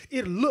 because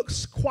it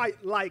looks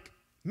quite like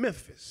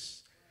Memphis.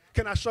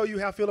 Can I show you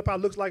how Philippi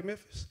looks like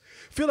Memphis?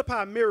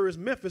 Philippi mirrors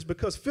Memphis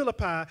because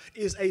Philippi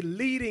is a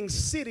leading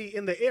city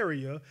in the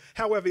area.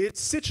 However,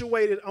 it's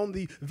situated on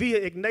the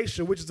Via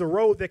Egnatia, which is the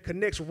road that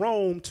connects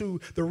Rome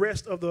to the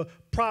rest of the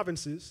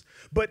provinces,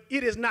 but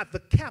it is not the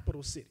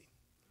capital city.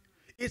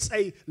 It's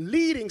a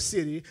leading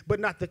city, but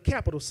not the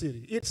capital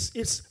city.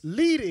 It's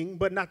leading,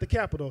 but not the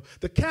capital.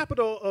 The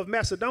capital of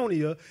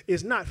Macedonia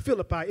is not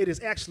Philippi. It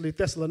is actually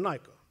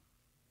Thessalonica.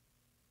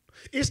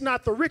 It's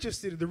not the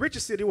richest city. The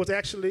richest city was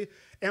actually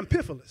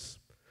Amphipolis.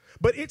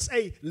 But it's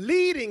a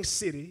leading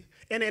city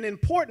and an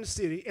important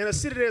city and a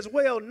city that is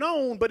well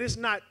known, but it's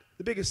not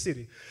the biggest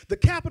city. The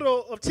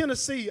capital of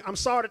Tennessee, I'm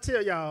sorry to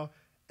tell y'all,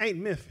 ain't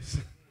Memphis.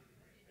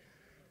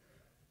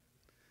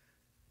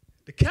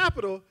 The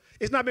capital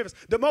is not Memphis.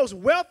 The most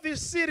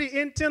wealthiest city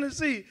in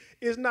Tennessee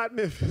is not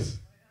Memphis.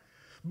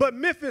 But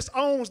Memphis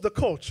owns the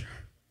culture.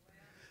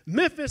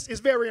 Memphis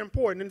is very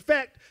important. In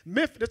fact,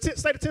 the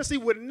state of Tennessee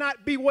would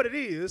not be what it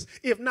is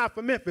if not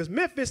for Memphis.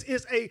 Memphis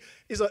is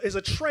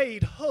a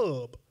trade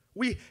hub.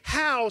 We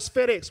house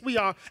FedEx. We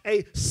are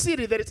a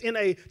city that is in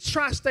a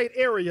tri-state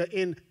area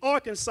in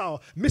Arkansas,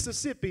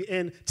 Mississippi,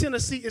 and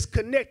Tennessee is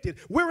connected.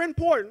 We're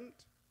important,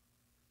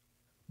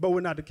 but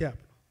we're not the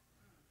capital.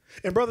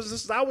 And brothers and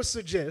sisters, I would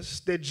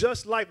suggest that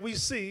just like we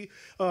see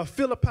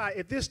Philippi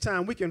at this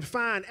time, we can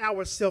find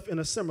ourselves in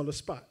a similar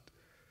spot.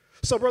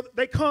 So brother,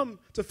 they come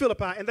to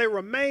Philippi and they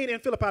remain in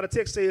Philippi, the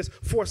text says,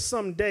 for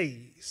some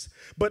days.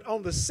 But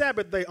on the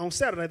Sabbath day, on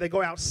Saturday, they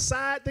go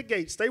outside the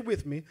gate, stay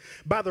with me,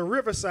 by the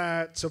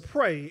riverside to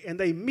pray, and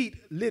they meet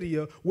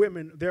Lydia,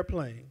 women there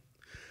playing.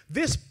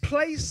 This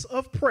place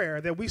of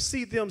prayer that we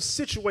see them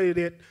situated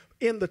at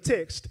in the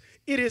text,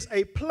 it is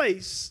a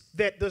place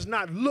that does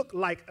not look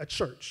like a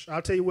church.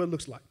 I'll tell you what it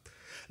looks like.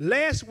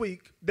 Last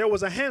week, there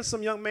was a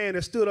handsome young man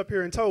that stood up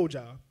here and told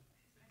y'all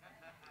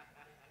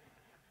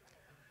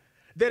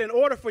that in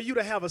order for you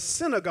to have a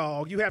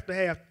synagogue, you have to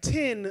have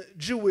 10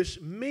 Jewish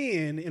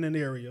men in an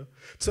area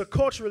to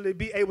culturally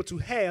be able to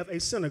have a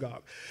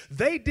synagogue.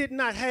 They did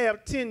not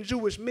have 10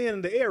 Jewish men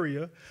in the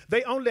area.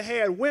 They only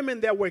had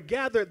women that were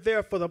gathered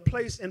there for the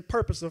place and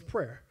purpose of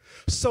prayer.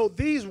 So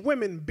these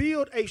women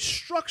build a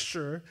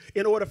structure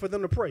in order for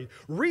them to pray.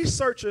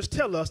 Researchers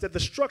tell us that the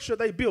structure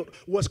they built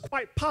was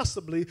quite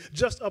possibly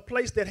just a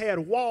place that had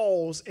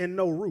walls and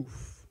no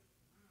roof.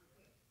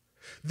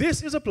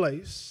 This is a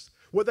place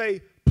where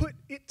they put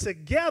it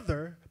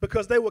together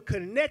because they were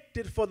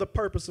connected for the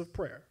purpose of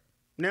prayer.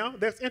 Now,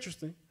 that's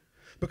interesting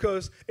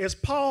because as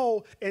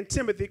Paul and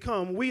Timothy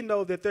come, we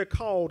know that they're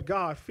called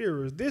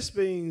God-fearers. This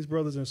means,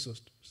 brothers and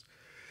sisters,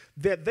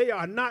 that they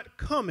are not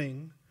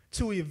coming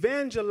to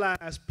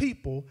evangelize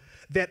people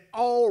that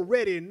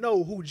already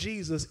know who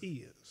Jesus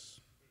is.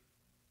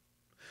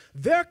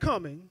 They're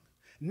coming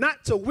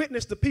not to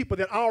witness to people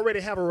that already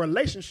have a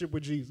relationship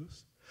with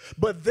Jesus,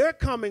 but they're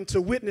coming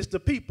to witness to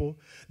people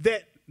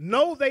that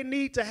know they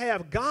need to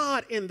have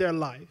God in their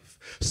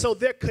life, so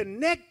they're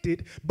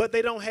connected, but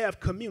they don't have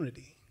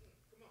community.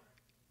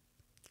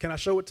 Can I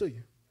show it to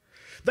you?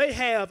 They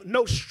have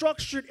no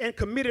structured and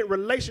committed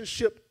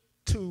relationship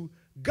to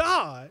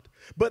God,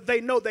 but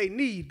they know they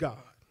need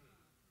God.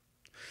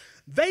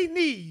 They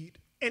need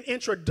an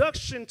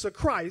introduction to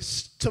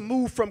Christ to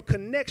move from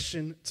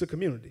connection to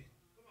community.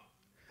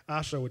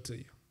 I'll show it to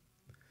you.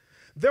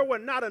 There were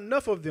not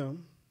enough of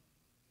them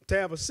to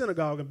have a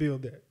synagogue and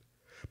build that,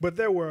 but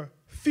there were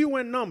few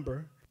in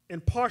number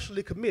and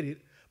partially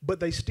committed, but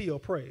they still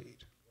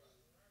prayed.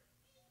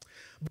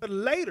 But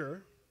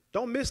later,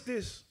 don't miss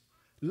this,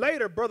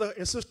 later, brother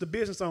and sister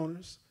business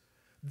owners,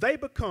 they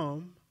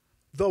become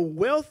the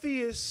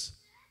wealthiest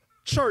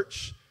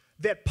church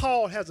that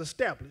Paul has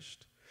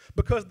established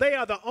because they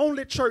are the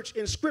only church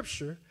in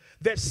Scripture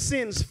that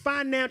sends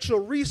financial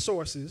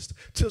resources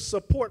to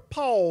support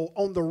Paul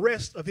on the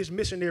rest of his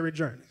missionary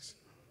journeys.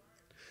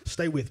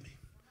 Stay with me.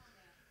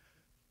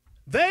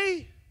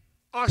 They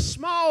are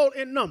small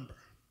in number,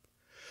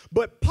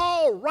 but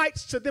Paul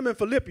writes to them in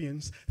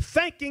Philippians,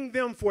 thanking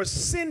them for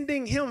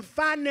sending him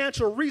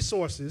financial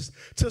resources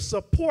to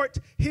support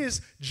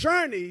his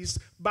journeys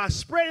by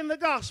spreading the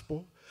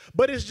gospel,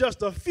 but it's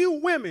just a few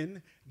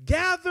women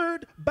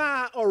gathered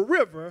by a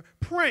river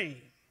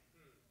praying.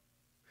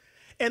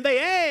 And they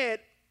add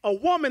a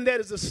woman that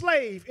is a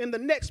slave in the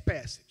next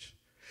passage.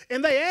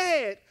 And they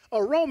add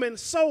a Roman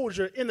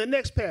soldier in the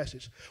next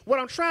passage. What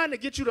I'm trying to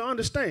get you to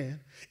understand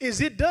is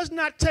it does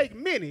not take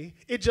many,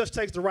 it just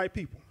takes the right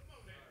people.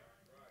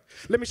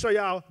 Let me show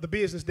y'all the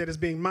business that is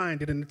being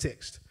minded in the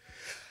text.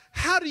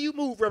 How do you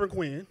move, Reverend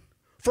Quinn,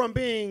 from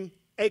being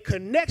a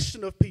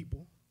connection of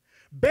people,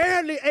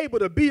 barely able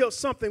to build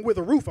something with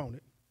a roof on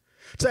it,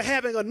 to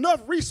having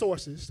enough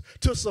resources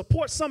to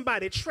support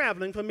somebody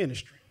traveling for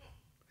ministry?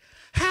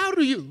 How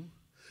do you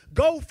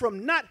go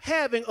from not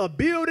having a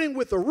building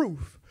with a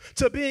roof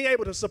to being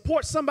able to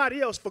support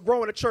somebody else for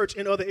growing a church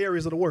in other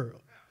areas of the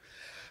world?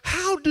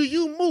 How do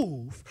you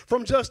move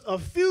from just a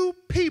few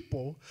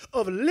people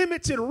of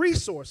limited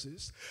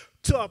resources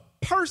to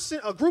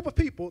a group of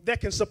people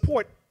that can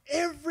support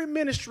every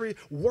ministry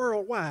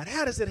worldwide?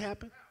 How does it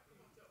happen?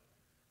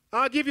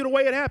 I'll give you the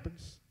way it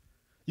happens.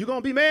 You're going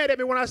to be mad at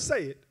me when I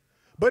say it,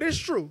 but it's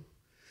true.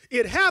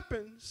 It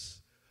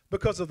happens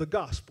because of the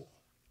gospel.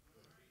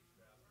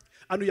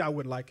 I knew y'all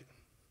wouldn't like it.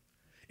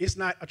 It's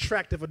not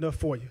attractive enough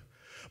for you.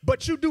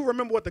 But you do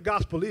remember what the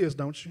gospel is,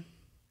 don't you?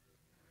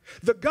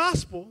 The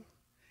gospel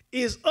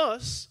is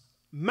us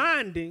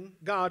minding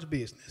God's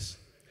business.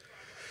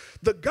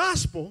 The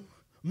gospel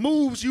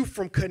moves you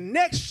from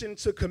connection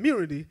to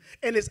community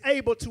and is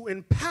able to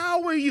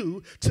empower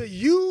you to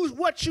use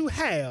what you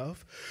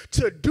have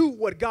to do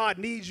what God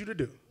needs you to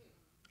do.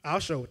 I'll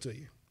show it to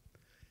you.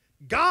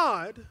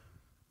 God,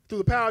 through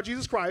the power of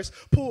Jesus Christ,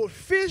 pulled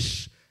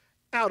fish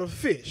out of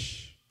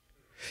fish.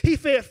 He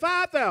fed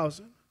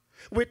 5,000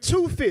 with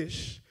 2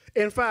 fish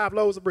and 5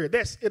 loaves of bread.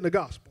 That's in the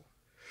gospel.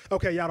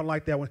 Okay, y'all don't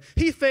like that one.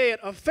 He fed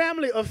a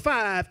family of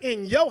 5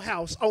 in your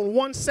house on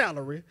 1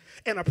 salary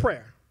and a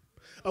prayer.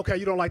 Okay,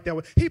 you don't like that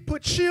one. He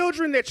put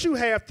children that you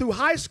have through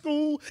high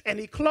school, and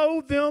he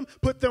clothed them,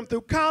 put them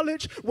through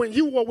college when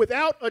you were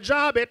without a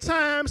job at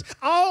times,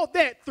 all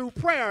that through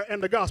prayer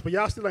and the gospel.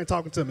 Y'all still ain't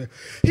talking to me.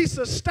 He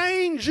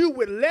sustained you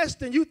with less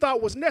than you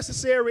thought was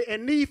necessary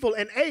and needful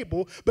and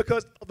able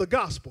because of the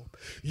gospel.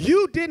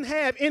 You didn't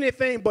have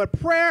anything but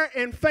prayer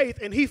and faith,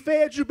 and he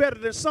fed you better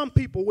than some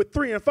people with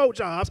 3 and 4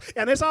 jobs,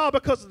 and it's all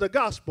because of the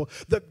gospel.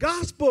 The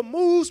gospel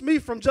moves me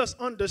from just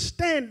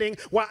understanding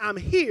why I'm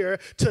here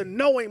to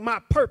knowing my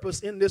purpose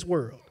in this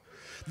world.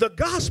 The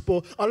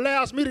gospel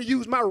allows me to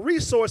use my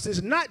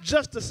resources not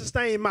just to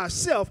sustain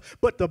myself,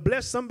 but to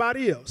bless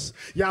somebody else.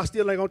 Y'all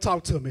still ain't gonna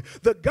talk to me.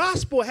 The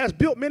gospel has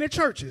built many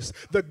churches.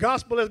 The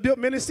gospel has built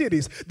many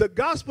cities. The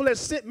gospel has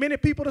sent many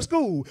people to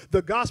school.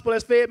 The gospel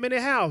has fed many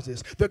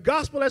houses. The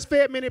gospel has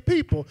fed many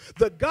people.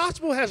 The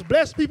gospel has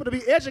blessed people to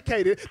be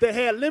educated that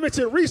had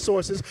limited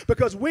resources,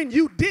 because when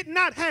you did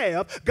not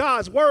have,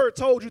 God's word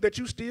told you that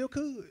you still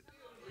could.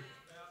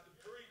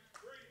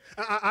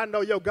 I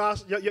know your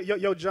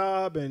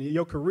job and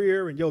your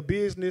career and your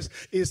business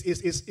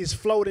is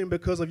floating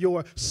because of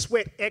your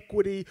sweat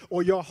equity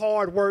or your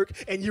hard work,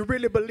 and you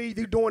really believe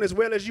you're doing as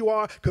well as you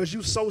are because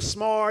you're so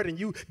smart and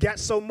you got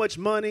so much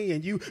money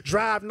and you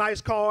drive nice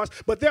cars.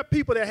 But there are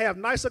people that have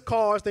nicer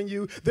cars than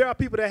you. There are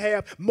people that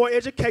have more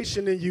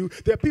education than you.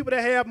 There are people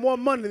that have more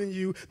money than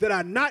you that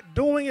are not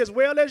doing as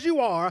well as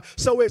you are.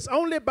 So it's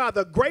only by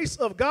the grace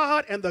of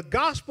God and the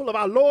gospel of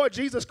our Lord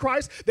Jesus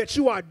Christ that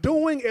you are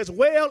doing as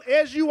well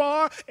as you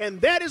are,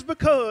 and that is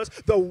because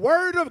the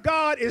word of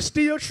God is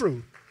still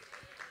true.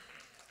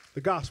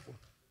 The gospel.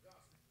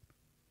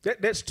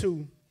 That's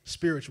too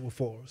spiritual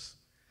for us.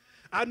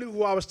 I knew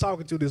who I was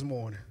talking to this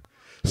morning,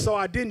 so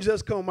I didn't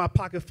just come my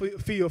pocket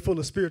filled full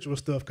of spiritual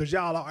stuff, because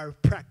y'all are a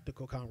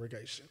practical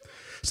congregation.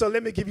 So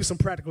let me give you some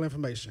practical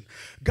information.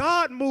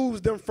 God moves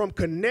them from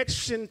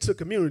connection to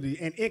community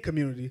and in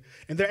community,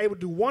 and they're able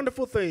to do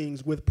wonderful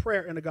things with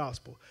prayer and the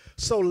gospel.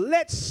 So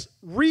let's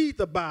read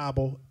the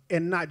Bible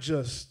and not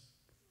just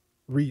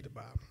read the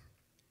Bible.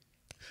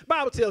 The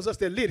Bible tells us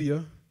that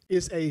Lydia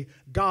is a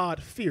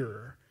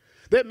God-fearer.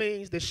 That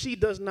means that she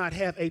does not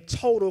have a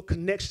total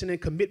connection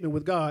and commitment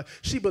with God.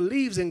 She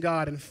believes in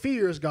God and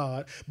fears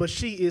God, but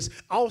she is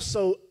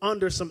also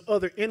under some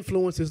other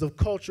influences of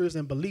cultures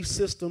and belief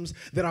systems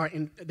that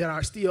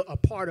are still a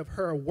part of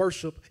her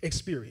worship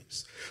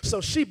experience.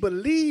 So she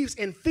believes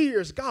and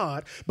fears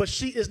God, but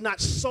she is not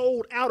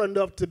sold out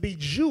enough to be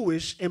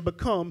Jewish and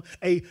become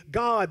a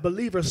God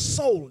believer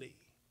solely,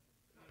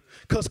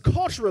 because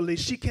culturally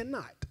she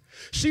cannot.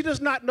 She does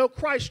not know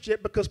Christ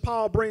yet because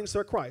Paul brings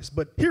her Christ.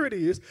 But here it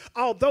is.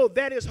 Although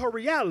that is her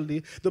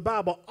reality, the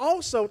Bible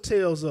also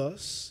tells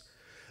us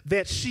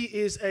that she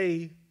is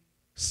a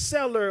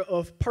seller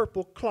of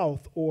purple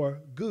cloth or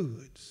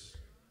goods.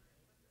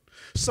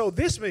 So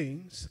this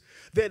means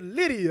that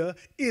Lydia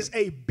is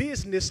a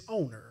business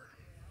owner.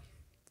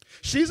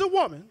 She's a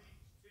woman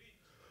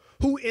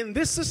who in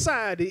this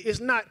society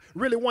is not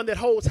really one that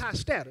holds high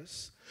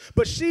status,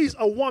 but she's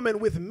a woman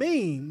with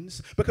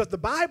means, because the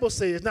Bible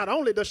says not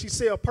only does she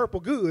sell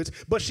purple goods,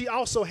 but she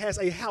also has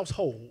a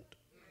household.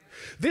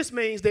 This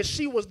means that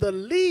she was the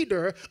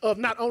leader of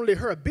not only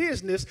her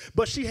business,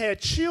 but she had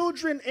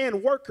children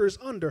and workers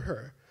under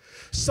her.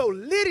 So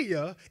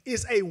Lydia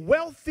is a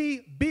wealthy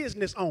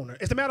business owner.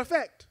 As a matter of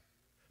fact,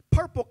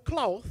 purple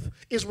cloth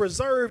is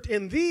reserved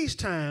in these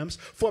times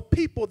for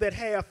people that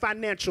have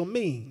financial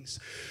means.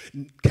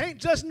 Can't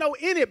just know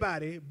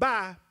anybody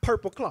buy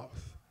purple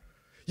cloth.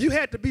 You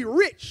had to be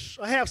rich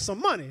or have some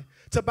money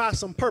to buy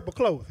some purple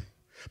clothing,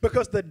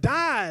 because the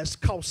dyes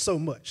cost so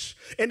much,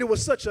 and it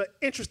was such an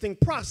interesting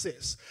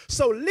process.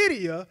 So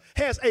Lydia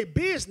has a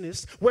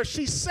business where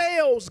she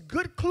sells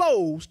good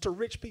clothes to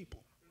rich people.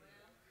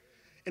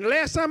 And the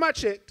last time I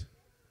checked,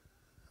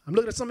 I'm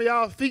looking at some of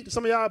y'all feet,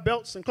 some of y'all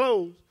belts and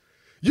clothes.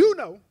 You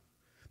know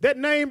that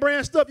name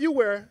brand stuff you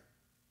wear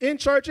in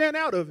church and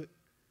out of it,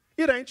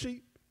 it ain't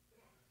cheap.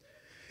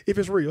 If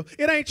it's real,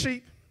 it ain't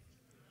cheap.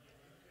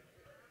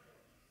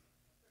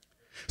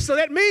 So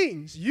that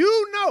means,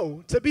 you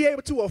know, to be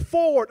able to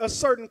afford a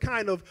certain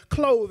kind of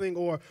clothing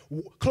or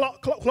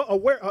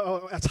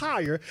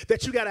attire,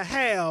 that you got to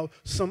have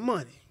some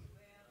money.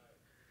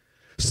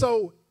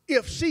 So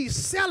if she's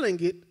selling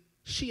it,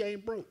 she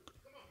ain't broke.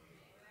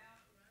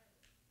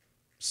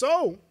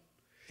 So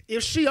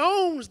if she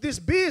owns this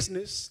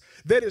business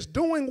that is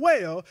doing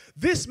well,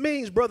 this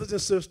means, brothers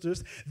and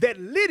sisters, that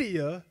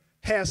Lydia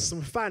has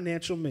some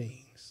financial means.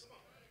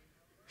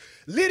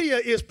 Lydia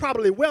is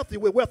probably wealthy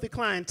with wealthy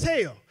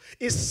clientele.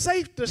 It's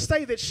safe to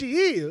say that she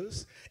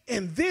is,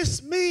 and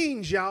this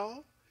means,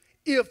 y'all,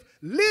 if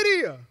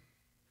Lydia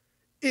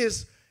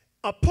is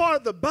a part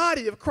of the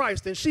body of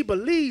Christ and she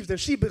believes and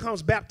she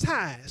becomes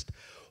baptized,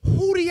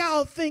 who do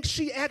y'all think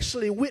she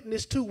actually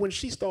witnessed to when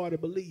she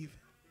started believing?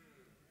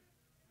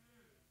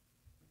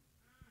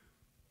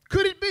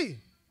 Could it be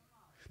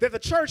that the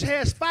church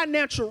has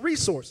financial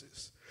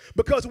resources?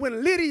 Because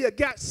when Lydia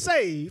got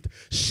saved,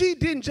 she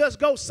didn't just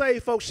go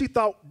save folks she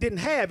thought didn't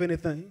have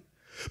anything,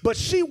 but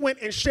she went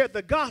and shared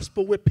the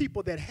gospel with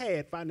people that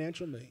had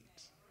financial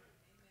means.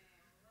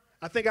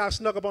 I think I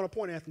snuck up on a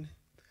point, Anthony.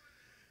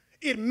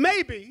 It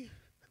may be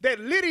that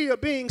Lydia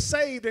being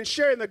saved and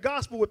sharing the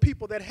gospel with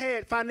people that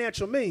had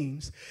financial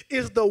means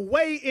is the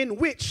way in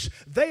which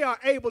they are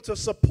able to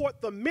support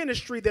the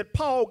ministry that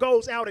Paul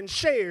goes out and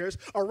shares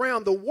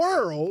around the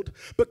world,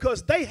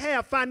 because they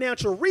have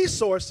financial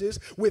resources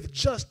with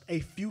just a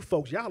few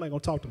folks. Y'all ain't gonna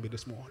talk to me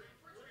this morning.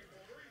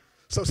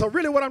 So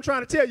really what I'm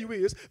trying to tell you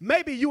is,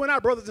 maybe you and I,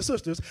 brothers and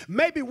sisters,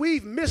 maybe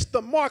we've missed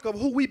the mark of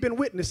who we've been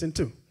witnessing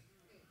to.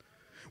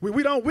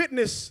 We don't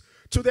witness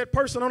to that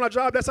person on our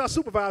job that's our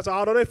supervisor,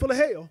 although they're full of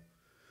hell.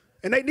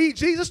 And they need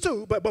Jesus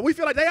too, but we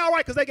feel like they all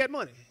right because they got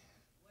money.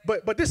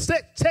 But this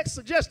text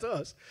suggests to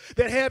us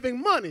that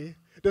having money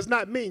does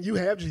not mean you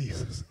have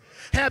Jesus.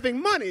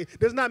 Having money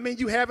does not mean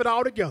you have it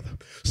all together.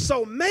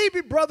 So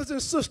maybe, brothers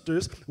and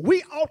sisters,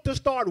 we ought to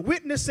start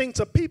witnessing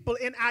to people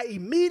in our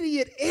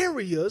immediate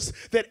areas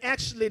that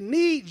actually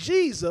need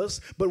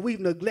Jesus, but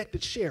we've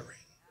neglected sharing.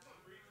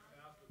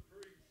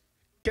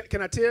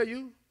 Can I tell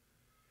you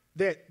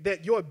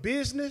that your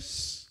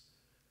business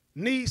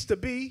needs to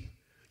be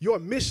your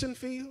mission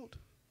field?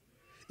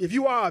 If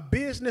you are a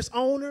business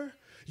owner,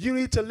 you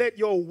need to let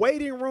your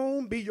waiting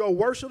room be your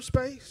worship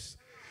space.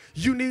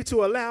 You need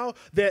to allow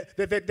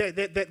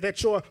that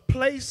your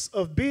place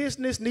of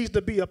business needs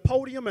to be a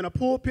podium and a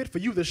pulpit for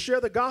you to share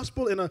the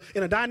gospel in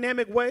a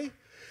dynamic way.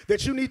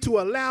 That you need to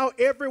allow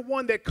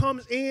everyone that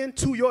comes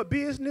into your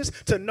business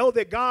to know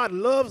that God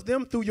loves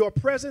them through your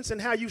presence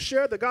and how you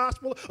share the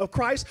gospel of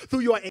Christ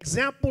through your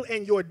example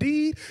and your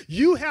deed.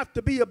 You have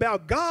to be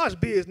about God's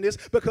business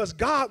because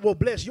God will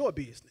bless your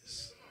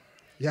business.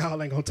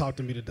 Y'all ain't gonna talk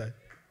to me today.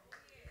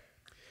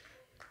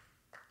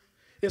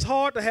 It's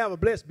hard to have a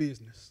blessed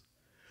business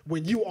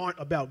when you aren't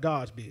about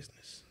God's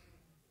business.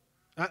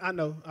 I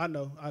know.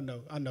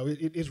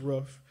 It's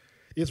rough.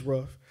 It's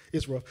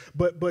rough.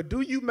 But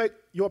do you make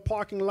your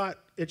parking lot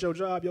at your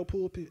job your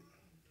pulpit?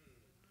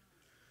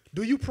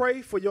 Do you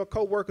pray for your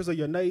coworkers or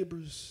your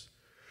neighbors?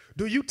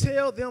 Do you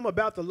tell them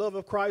about the love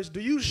of Christ? Do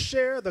you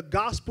share the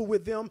gospel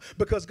with them?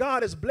 Because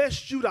God has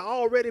blessed you to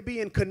already be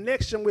in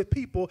connection with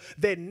people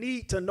that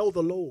need to know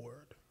the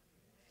Lord.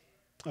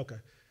 Okay.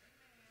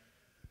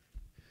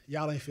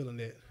 Y'all ain't feeling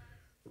that.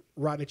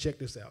 Rodney, check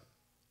this out.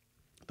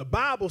 The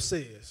Bible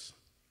says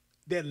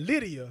that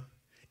Lydia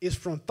is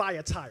from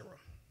Thyatira.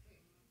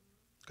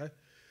 Okay?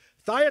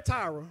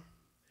 Thyatira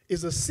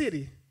is a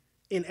city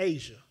in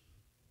Asia.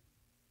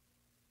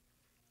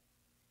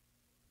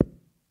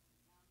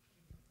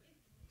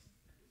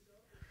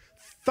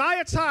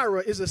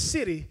 Thyatira is a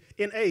city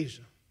in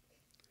Asia.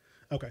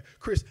 Okay,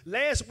 Chris,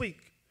 last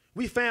week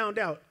we found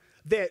out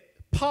that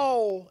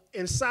Paul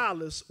and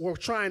Silas were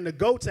trying to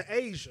go to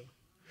Asia,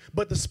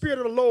 but the Spirit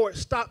of the Lord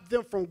stopped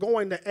them from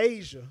going to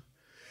Asia.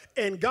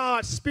 And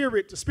God's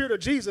Spirit, the Spirit of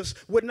Jesus,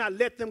 would not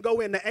let them go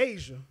into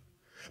Asia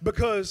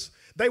because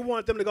they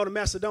wanted them to go to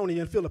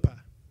Macedonia and Philippi.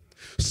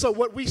 So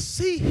what we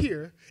see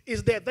here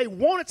is that they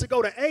wanted to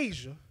go to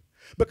Asia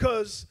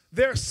because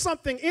there's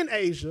something in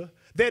Asia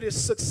that is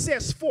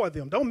success for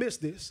them. Don't miss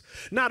this.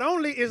 Not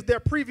only is there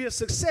previous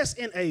success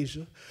in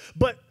Asia,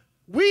 but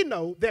we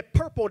know that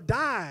purple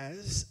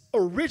dyes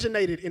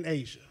originated in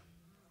Asia.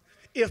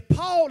 If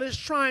Paul is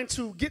trying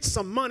to get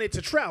some money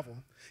to travel,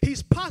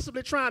 he's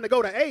possibly trying to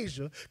go to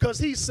Asia because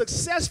he's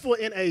successful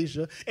in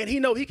Asia and he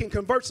knows he can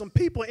convert some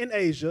people in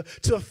Asia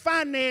to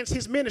finance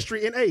his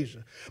ministry in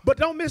Asia. But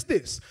don't miss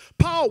this.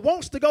 Paul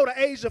wants to go to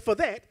Asia for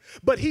that,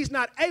 but he's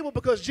not able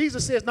because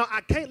Jesus says, no, I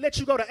can't let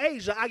you go to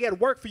Asia. I got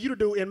work for you to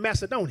do in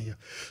Macedonia.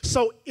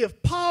 So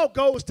if Paul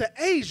goes to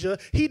Asia,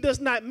 he does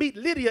not meet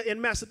Lydia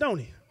in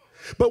Macedonia.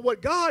 But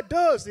what God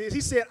does is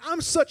he said,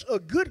 I'm such a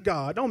good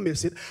God, don't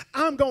miss it.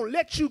 I'm going to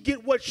let you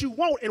get what you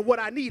want and what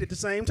I need at the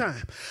same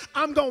time.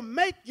 I'm going to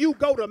make you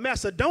go to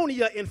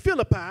Macedonia and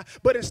Philippi,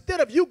 but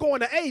instead of you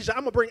going to Asia, I'm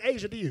going to bring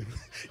Asia to you.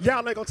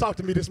 Y'all ain't going to talk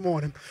to me this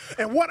morning.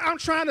 And what I'm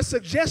trying to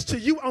suggest to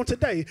you on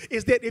today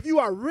is that if you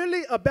are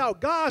really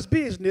about God's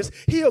business,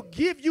 he'll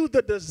give you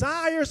the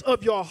desires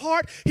of your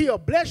heart. He'll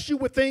bless you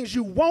with things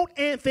you want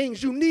and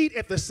things you need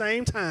at the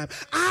same time.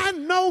 I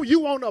know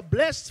you want a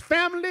blessed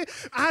family.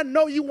 I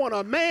know you want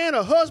a man,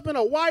 a husband,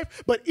 a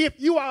wife, but if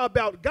you are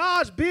about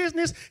God's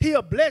business,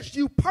 he'll bless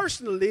you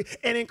personally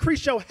and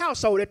increase your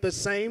household at the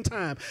same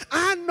time.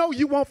 I know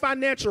you want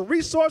financial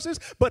resources,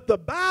 but the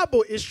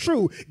Bible is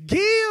true.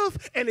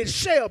 Give and it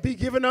shall be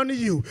given unto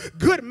you.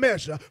 Good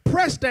measure,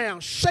 pressed down,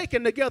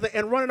 shaken together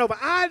and running over.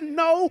 I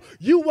know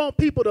you want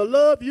people to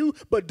love you,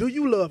 but do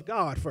you love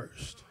God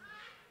first?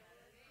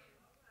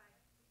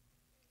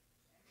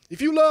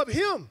 If you love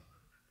him,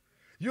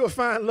 you'll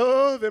find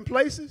love in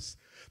places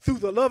through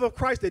the love of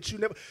Christ that you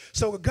never.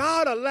 So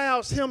God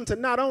allows him to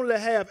not only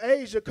have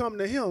Asia come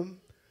to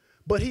him,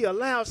 but he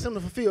allows him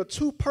to fulfill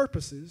two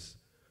purposes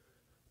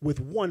with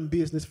one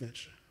business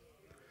venture.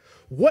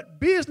 What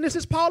business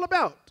is Paul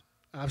about?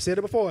 I've said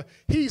it before.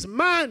 He's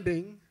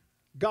minding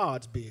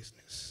God's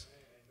business.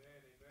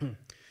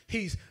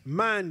 He's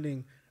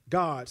minding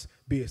God's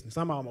business.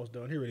 I'm almost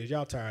done. Here it is.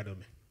 Y'all tired of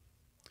me.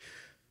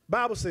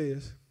 Bible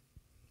says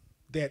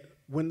that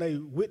when they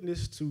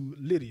witnessed to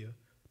Lydia,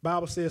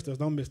 Bible says to us,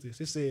 don't miss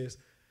this. It says,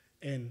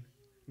 and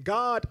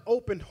God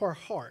opened her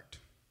heart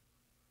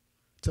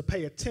to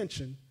pay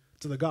attention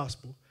to the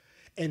gospel,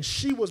 and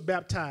she was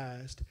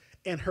baptized,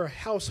 and her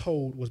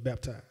household was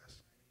baptized.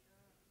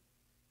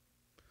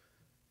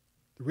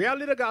 The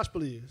reality of the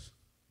gospel is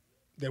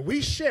that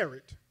we share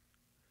it,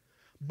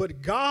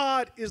 but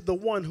God is the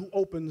one who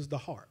opens the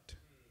heart.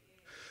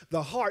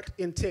 The heart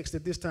in text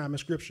at this time in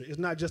Scripture is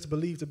not just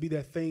believed to be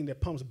that thing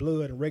that pumps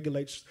blood and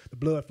regulates the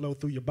blood flow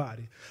through your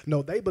body.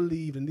 No, they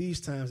believe in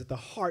these times that the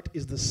heart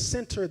is the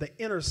center, the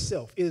inner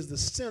self. It is the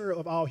center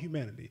of all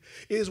humanity.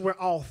 It is where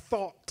all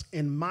thought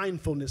and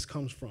mindfulness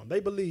comes from.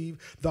 They believe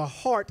the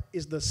heart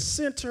is the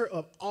center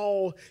of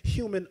all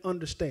human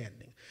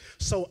understanding.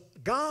 So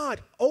God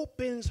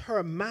opens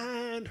her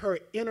mind, her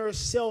inner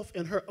self,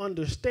 and her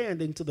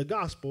understanding to the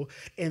gospel.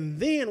 And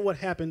then what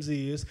happens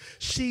is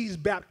she's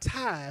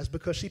baptized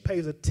because she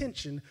pays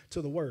attention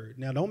to the word.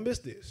 Now, don't miss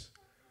this.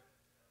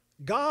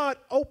 God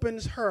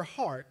opens her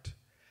heart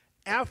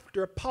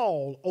after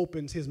Paul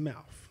opens his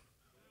mouth.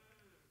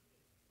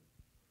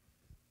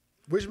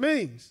 Which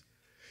means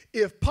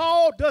if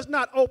Paul does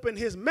not open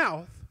his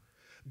mouth,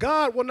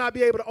 God will not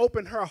be able to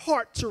open her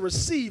heart to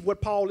receive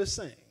what Paul is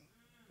saying.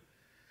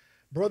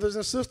 Brothers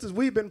and sisters,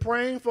 we've been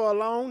praying for a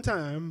long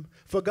time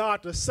for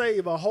God to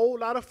save a whole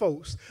lot of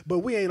folks, but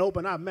we ain't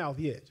opened our mouth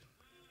yet.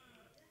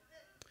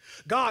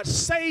 God,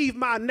 save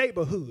my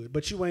neighborhood,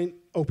 but you ain't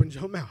opened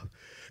your mouth.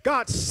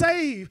 God,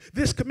 save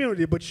this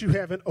community, but you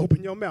haven't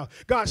opened your mouth.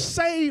 God,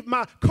 save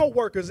my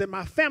co-workers and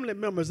my family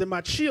members and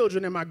my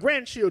children and my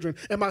grandchildren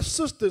and my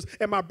sisters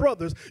and my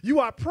brothers.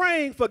 You are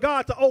praying for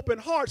God to open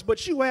hearts,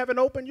 but you haven't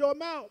opened your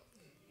mouth.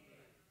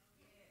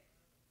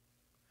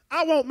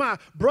 I want my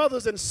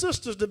brothers and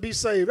sisters to be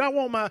saved. I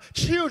want my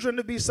children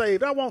to be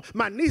saved. I want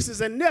my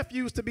nieces and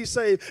nephews to be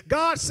saved.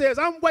 God says,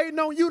 I'm waiting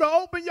on you to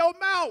open your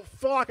mouth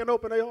so I can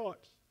open their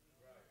hearts.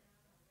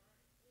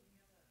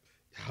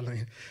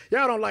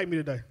 Y'all don't like me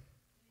today.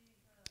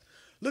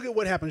 Look at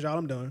what happens, y'all.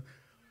 I'm done.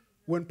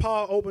 When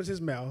Paul opens his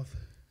mouth,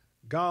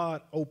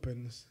 God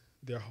opens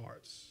their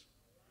hearts.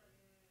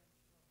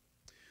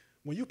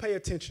 When you pay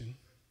attention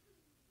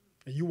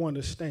and you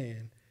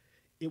understand,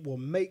 it will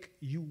make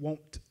you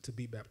want to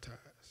be baptized.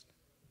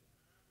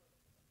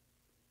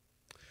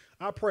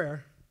 Our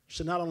prayer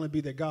should not only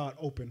be that God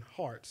open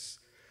hearts,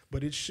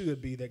 but it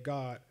should be that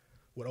God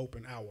would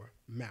open our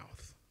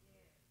mouth.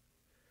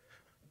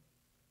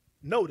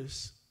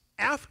 Notice,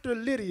 after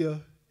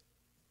Lydia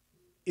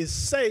is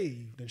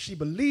saved and she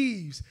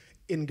believes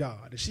in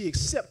God and she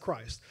accepts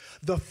Christ,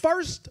 the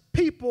first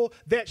people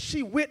that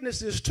she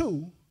witnesses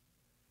to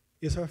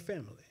is her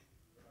family.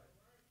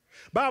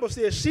 Bible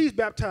says she's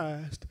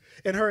baptized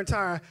and her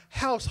entire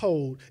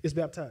household is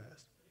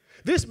baptized.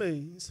 This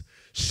means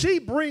she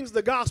brings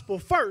the gospel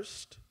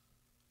first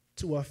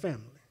to her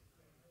family.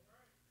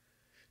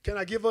 Can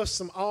I give us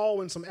some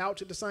awe and some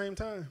ouch at the same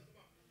time?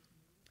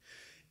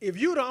 If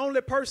you're the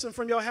only person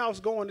from your house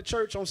going to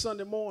church on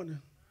Sunday morning,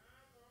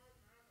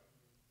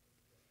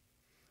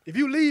 if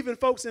you leaving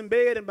folks in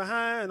bed and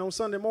behind on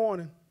Sunday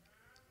morning,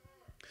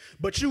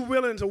 but you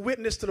willing to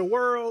witness to the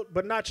world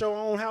but not your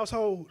own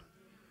household,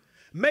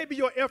 maybe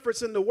your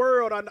efforts in the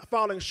world are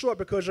falling short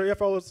because your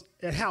efforts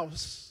at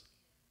house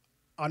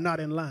are not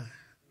in line.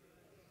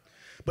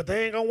 But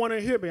they ain't going to want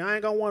to hear me. I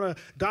ain't going to want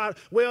to, God,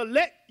 well,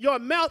 let your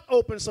mouth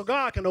open so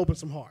God can open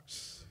some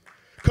hearts.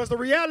 Because the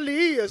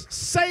reality is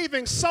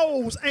saving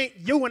souls ain't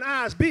you and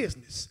I's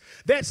business.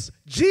 That's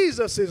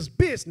Jesus's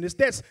business.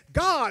 That's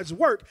God's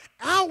work.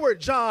 Our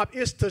job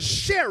is to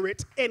share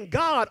it, and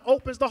God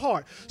opens the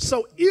heart.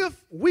 So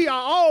if we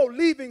are all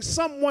leaving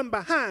someone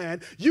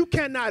behind, you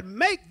cannot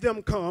make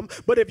them come,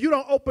 but if you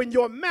don't open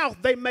your mouth,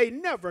 they may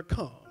never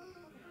come.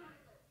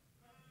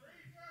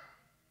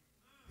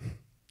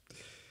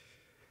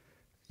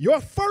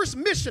 Your first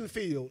mission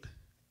field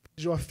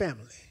is your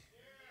family.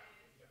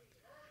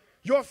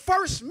 Your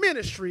first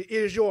ministry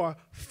is your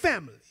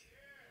family.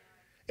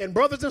 And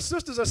brothers and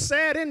sisters, a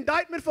sad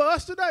indictment for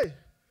us today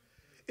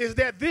is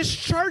that this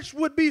church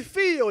would be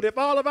filled if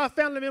all of our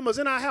family members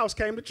in our house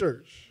came to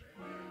church.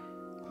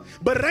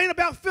 But it ain't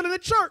about filling the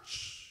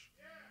church.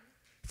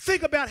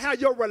 Think about how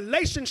your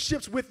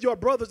relationships with your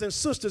brothers and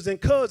sisters and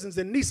cousins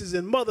and nieces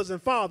and mothers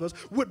and fathers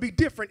would be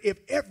different if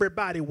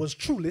everybody was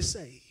truly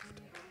saved.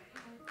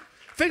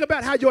 Think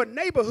about how your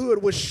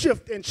neighborhood would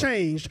shift and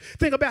change.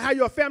 Think about how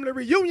your family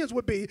reunions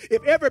would be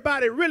if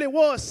everybody really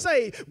was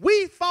saved.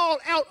 We fall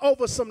out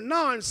over some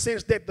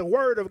nonsense that the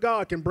word of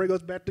God can bring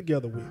us back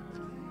together with.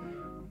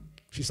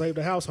 She saved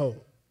a household.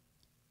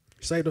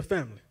 She saved a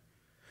family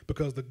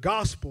because the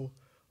gospel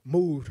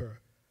moved her.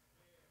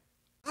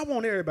 I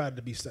want everybody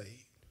to be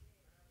saved.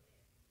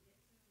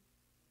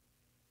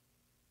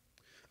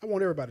 I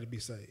want everybody to be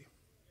saved.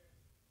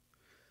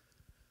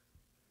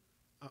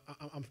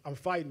 I'm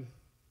fighting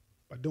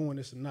by doing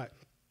this or not,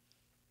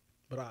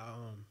 but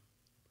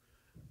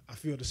I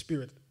feel the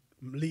Spirit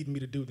leading me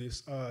to do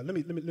this. Let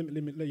me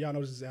let y'all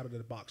know this is out of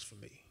the box for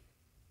me.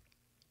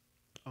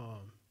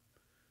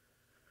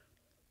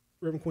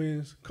 Reverend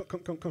Queens,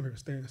 come here,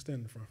 stand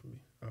in front for me.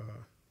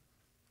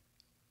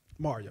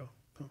 Mario,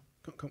 come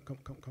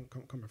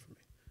here for me.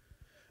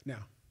 Now,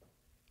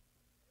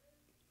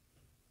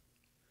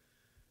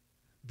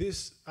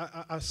 this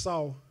I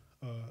saw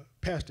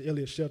Pastor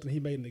Elliot Shelton. He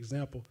made an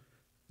example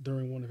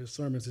during one of his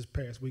sermons this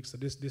past week. So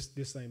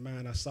this ain't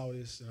mine. I saw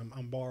this, and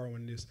I'm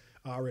borrowing this.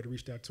 I already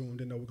reached out to him.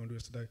 Didn't know we we're gonna do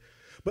this today.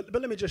 But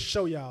let me just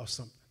show y'all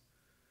something.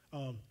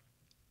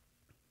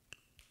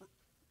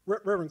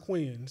 Reverend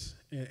Queens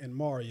and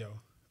Mario,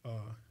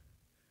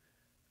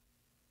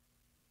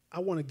 I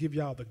want to give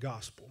y'all the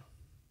gospel.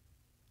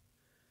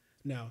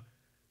 Now,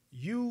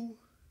 you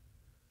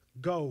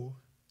go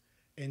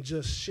and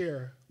just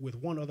share with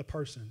one other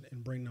person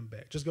and bring them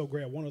back. Just go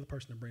grab one other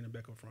person and bring them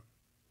back up front.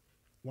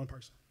 One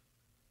person.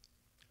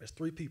 That's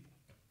 3 people.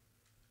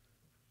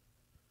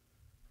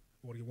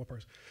 I want to get one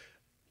person.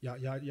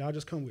 Y'all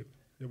just come with me.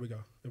 There we go.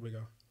 There we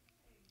go.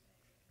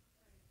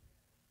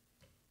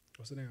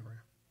 What's the name, Graham?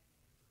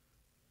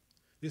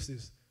 This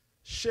is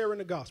sharing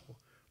the gospel.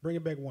 Bring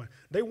it back one.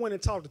 They went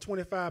and talked to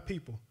 25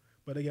 people,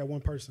 but they got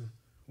one person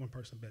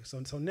back.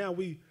 So now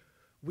we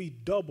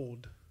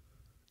doubled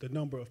the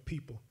number of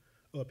people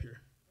up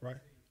here, right?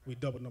 We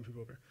doubled the number of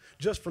people up here.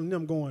 Just from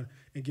them going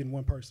and getting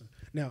one person.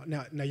 Now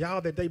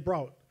y'all that they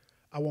brought,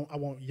 I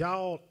want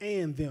y'all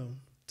and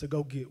them to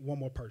go get one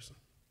more person.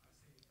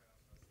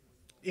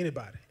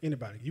 Anybody.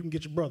 You can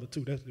get your brother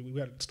too. We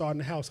got to start in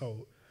the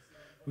household.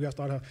 We got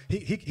to start.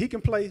 He can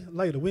play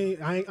later.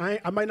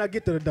 I might not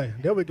get there today.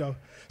 There we go.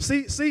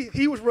 See,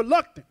 he was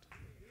reluctant.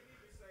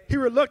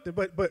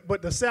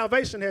 But the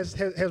salvation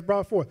has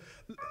brought forth.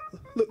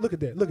 Look at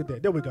that.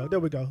 There we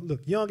go.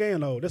 Look, young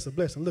and old. That's a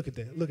blessing. Look at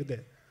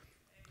that.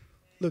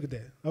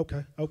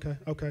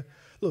 Okay.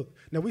 Look,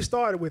 now we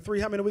started with 3.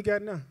 How many we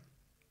got now?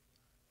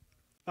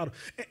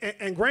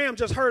 And Graham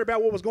just heard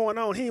about what was going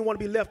on. He didn't want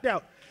to be left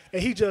out.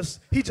 And he just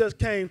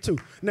came too.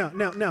 Now,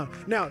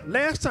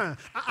 last time,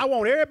 I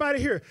want everybody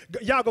here,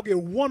 y'all go get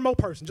one more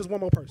person, just one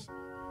more person.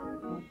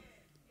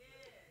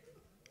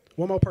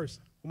 One more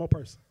person.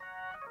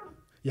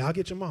 Y'all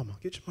get your mama.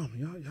 Y'all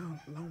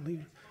don't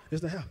leave.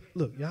 It's the house.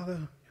 Look,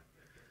 y'all.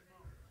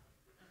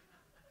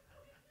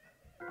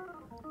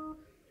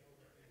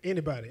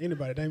 Anybody.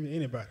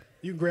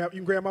 You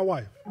can grab my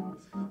wife.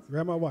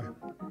 Grab my wife.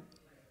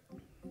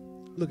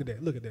 Look at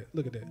that.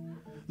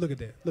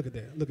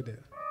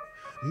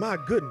 My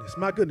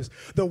goodness.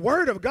 The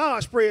word of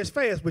God spreads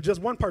fast with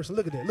just one person.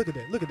 Look at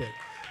that.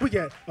 We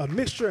got a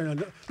mixture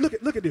and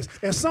look at this.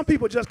 And some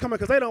people just come in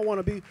because they don't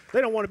want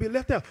to be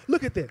left out.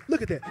 Look at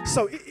that.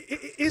 So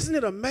isn't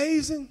it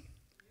amazing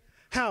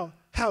how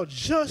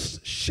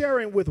just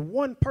sharing with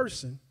one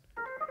person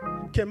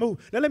can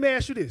move? Now let me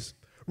ask you this.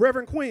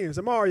 Reverend Queens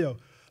and Mario,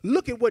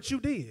 look at what you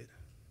did.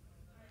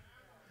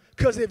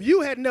 Because if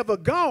you had never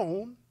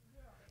gone,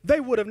 they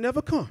would have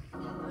never come.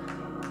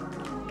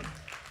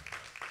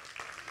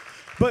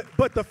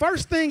 But the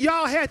first thing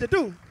y'all had to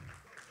do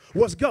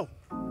was go.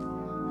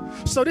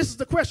 So this is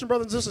the question,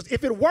 brothers and sisters.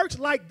 If it works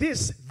like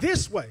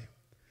this way,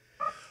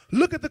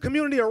 look at the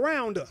community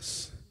around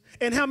us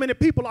and how many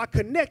people are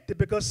connected,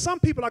 because some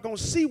people are going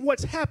to see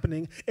what's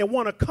happening and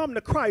want to come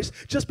to Christ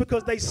just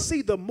because they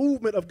see the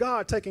movement of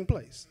God taking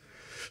place.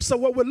 So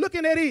what we're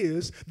looking at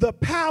is the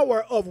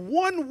power of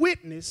one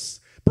witness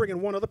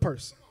bringing one other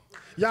person.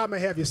 Y'all may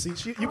have your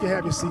seats. You can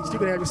have your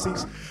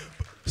seats.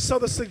 So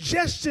the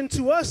suggestion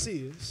to us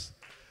is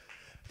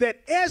that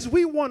as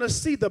we want to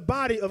see the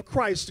body of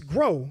Christ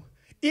grow,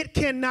 it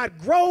cannot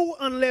grow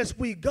unless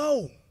we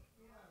go.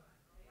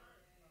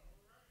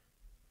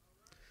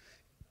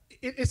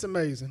 It's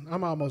amazing.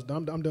 I'm almost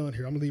done. I'm done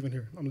here. I'm leaving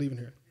here.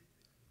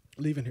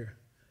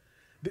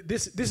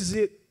 This is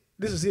it.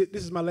 This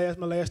is my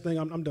last thing.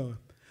 I'm done.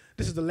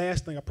 This is the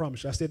last thing, I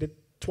promise you. I said it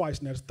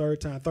twice now. It's the third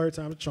time. Third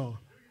time's a charm.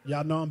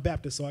 Y'all know I'm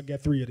Baptist, so I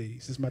got 3 of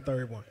these. This is my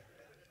third one.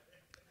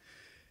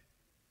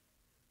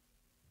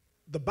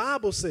 The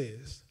Bible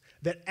says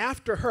that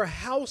after her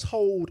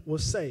household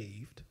was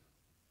saved,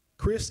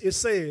 Chris, it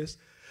says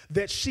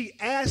that she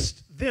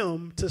asked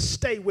them to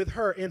stay with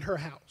her in her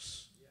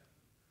house.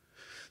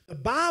 The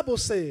Bible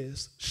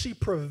says she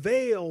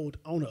prevailed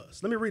on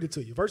us. Let me read it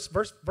to you. Verse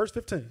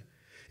 15.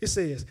 It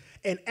says,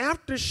 and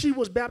after she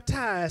was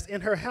baptized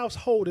in her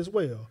household as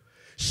well,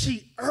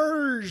 she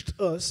urged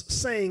us,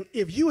 saying,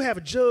 if you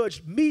have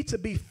judged me to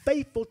be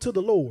faithful to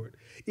the Lord,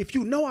 if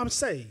you know I'm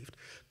saved,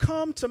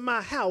 come to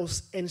my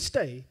house and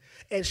stay.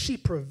 And she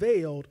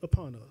prevailed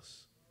upon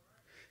us.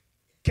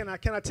 Can I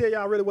tell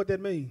y'all really what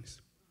that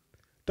means?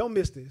 Don't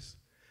miss this.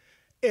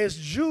 As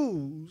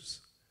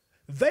Jews,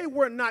 they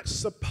were not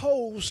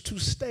supposed to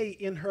stay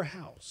in her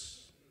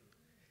house.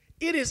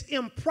 It is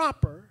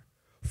improper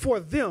for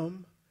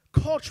them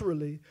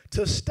culturally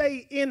to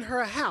stay in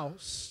her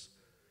house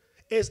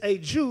as a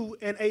Jew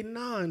and a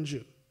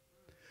non-Jew.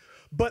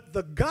 But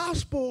the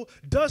gospel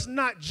does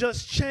not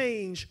just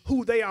change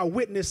who they are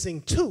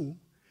witnessing to,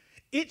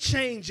 it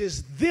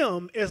changes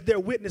them as they're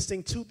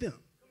witnessing to them.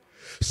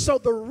 So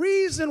the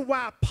reason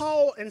why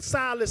Paul and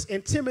Silas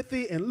and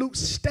Timothy and Luke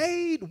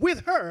stayed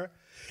with her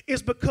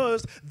is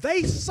because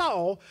they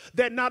saw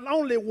that not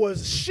only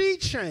was she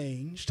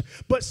changed,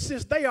 but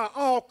since they are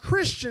all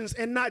Christians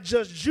and not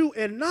just Jew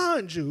and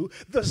non-Jew,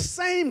 the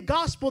same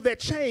gospel that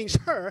changed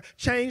her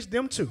changed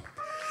them too.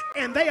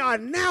 And they are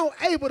now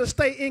able to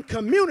stay in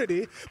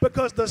community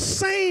because the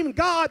same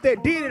God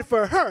that did it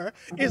for her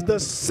is the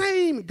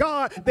same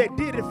God that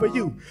did it for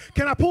you.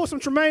 Can I pull some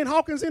Tremaine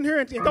Hawkins in here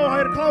and go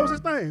ahead and close this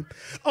thing?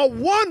 A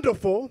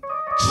wonderful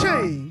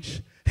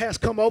change has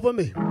come over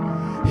me.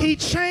 He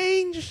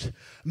changed changed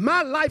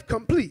my life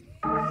complete.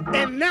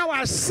 And now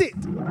I sit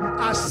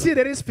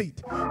at his feet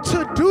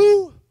to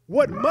do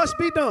what must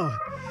be done.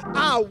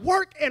 I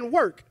work and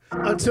work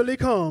until he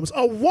comes.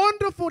 A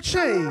wonderful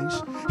change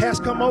has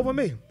come over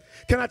me.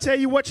 Can I tell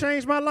you what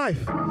changed my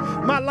life?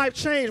 My life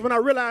changed when I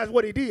realized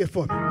what he did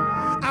for me.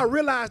 I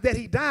realized that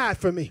he died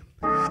for me.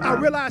 I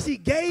realized he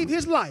gave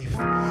his life.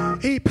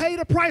 He paid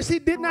a price he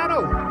did not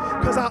owe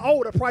because I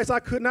owed a price I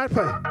could not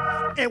pay.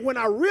 And when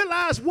I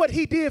realized what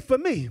he did for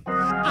me,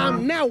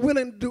 I'm now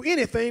willing to do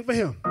anything for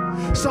him.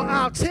 So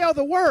I'll tell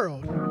the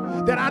world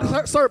that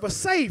I serve a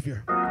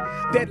Savior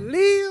that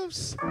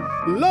lives,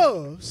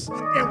 loves,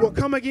 and will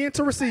come again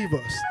to receive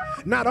us.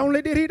 Not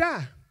only did he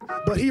die,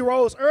 but he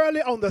rose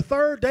early on the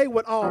third day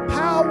with all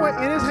power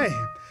in his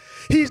hand.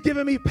 He's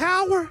given me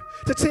power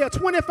to tell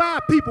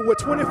 25 people with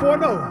 24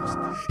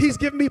 no's. He's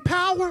given me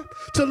power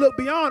to look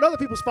beyond other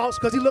people's faults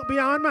because he looked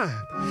beyond mine.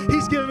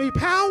 He's given me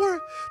power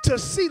to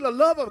see the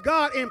love of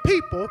God in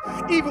people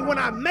even when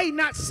I may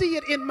not see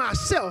it in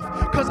myself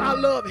because I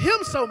love him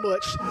so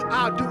much,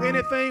 I'll do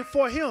anything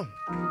for him.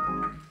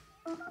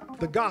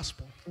 The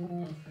gospel,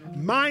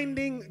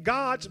 minding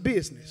God's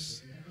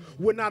business,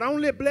 will not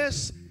only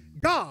bless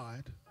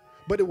God,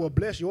 but it will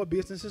bless your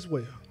business as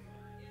well.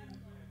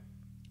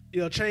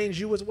 It'll change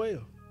you as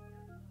well.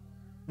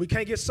 We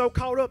can't get so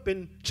caught up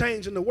in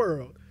changing the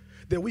world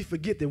that we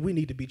forget that we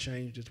need to be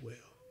changed as well.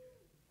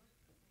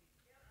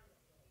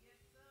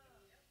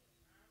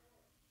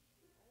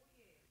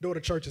 Door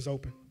to church is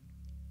open.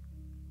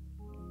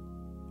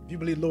 If you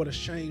believe the Lord has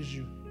changed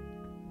you,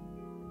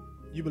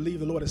 you believe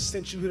the Lord has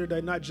sent you here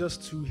today not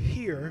just to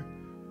hear,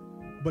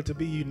 but to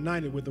be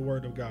united with the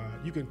Word of God,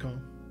 you can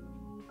come.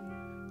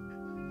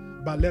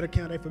 By letter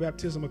candidate for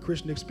baptism or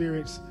Christian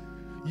experience,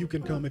 you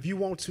can come. If you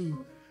want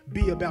to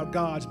be about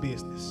God's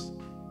business,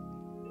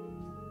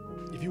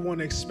 if you want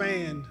to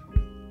expand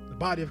the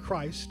body of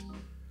Christ,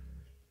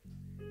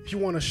 if you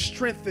want to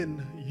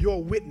strengthen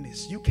your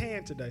witness, you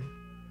can today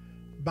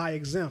by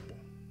example.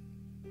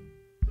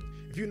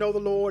 If you know the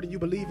Lord and you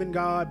believe in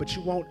God, but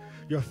you want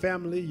your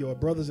family, your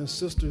brothers and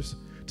sisters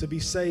to be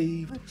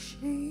saved,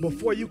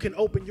 before you can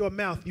open your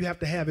mouth, you have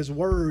to have his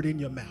word in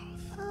your mouth.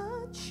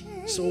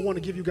 So I want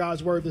to give you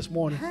God's word this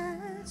morning.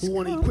 We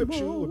want to equip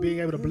you with being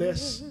able to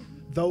bless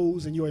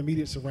those in your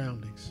immediate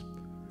surroundings.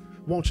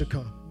 Won't you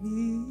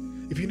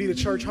come? If you need a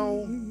church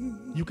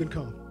home, you can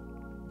come.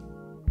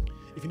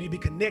 If you need to be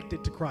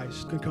connected to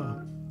Christ, you can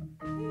come.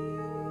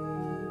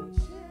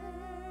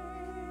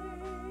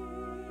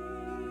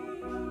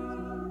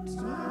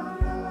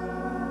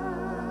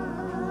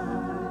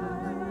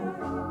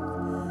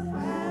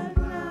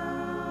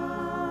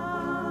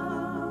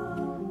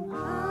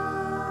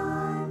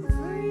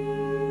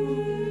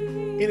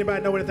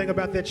 Anybody know anything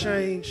about that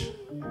change?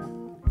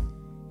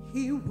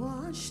 He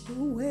washed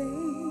away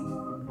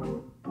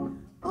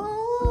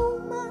all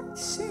my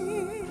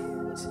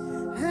sins,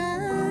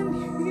 and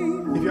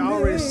he If you're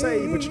already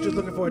saved, but you're just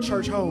looking for a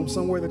church home,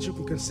 somewhere that you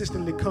can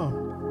consistently come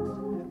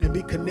and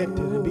be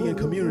connected and be in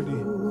community,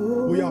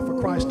 we offer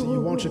Christ to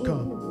you. Won't you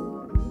come?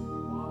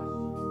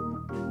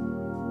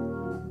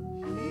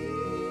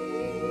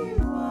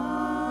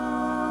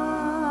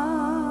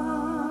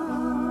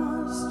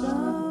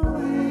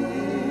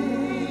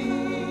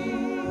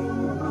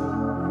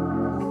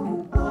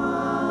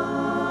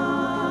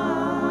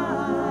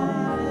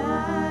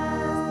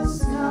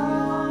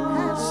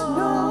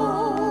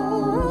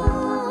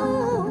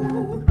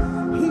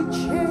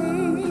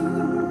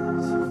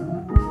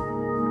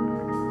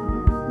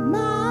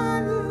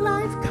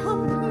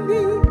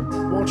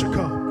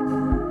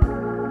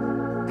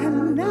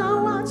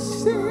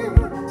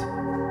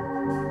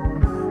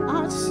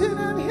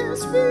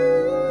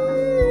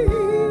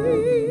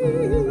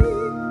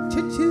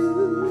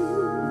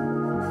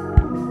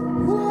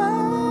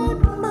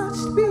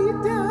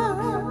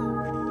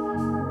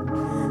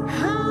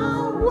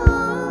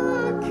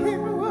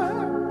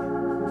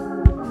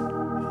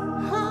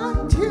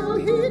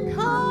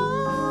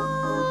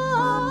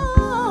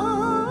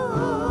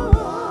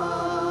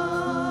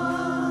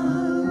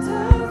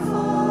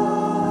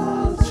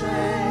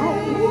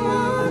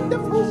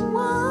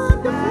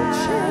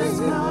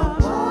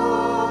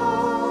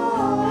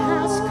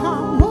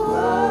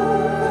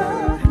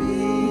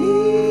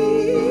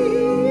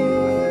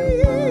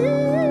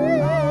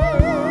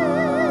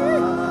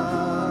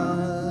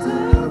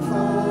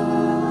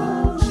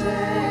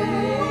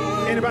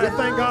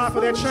 Thank God for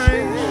that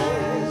change.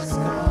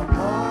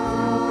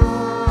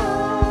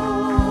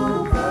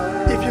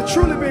 If you've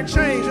truly been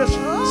changed, just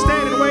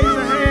stand and wave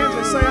your hands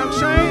and say, I'm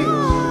changed.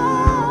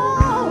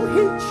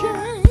 He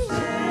changed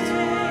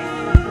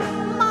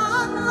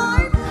my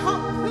life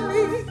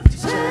complete.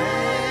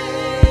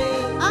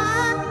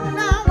 And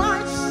now I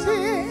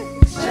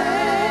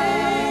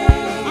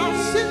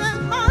sit at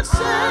my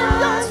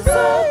Savior's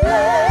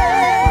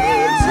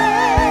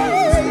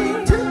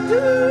feet to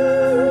do.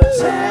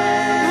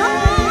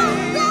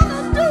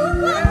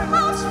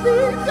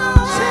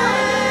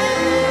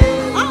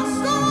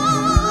 I'm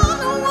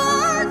gonna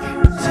work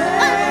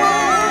and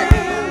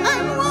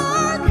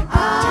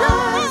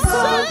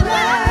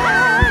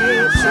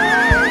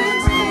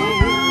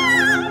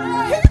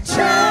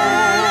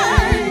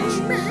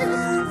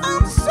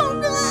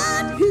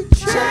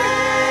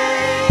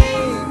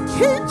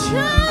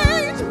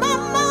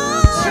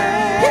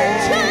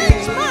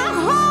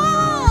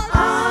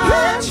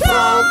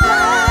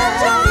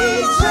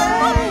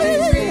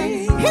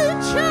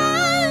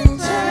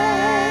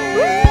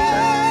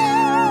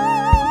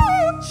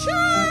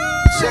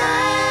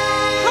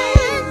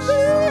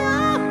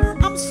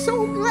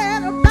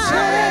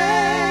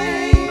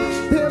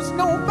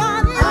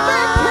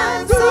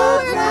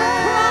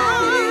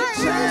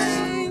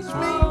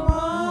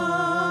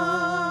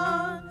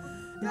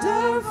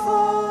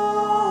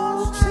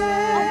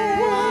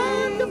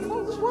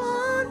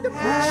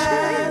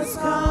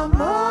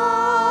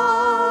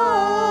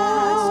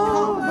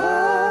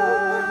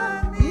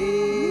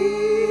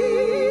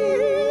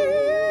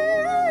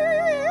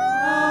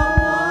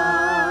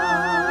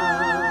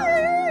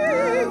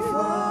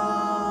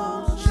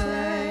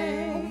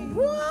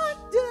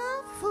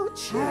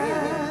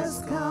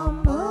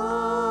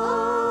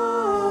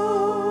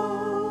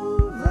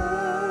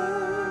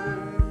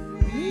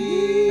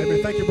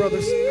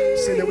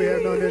Seeing that we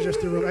have none there, just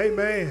the room.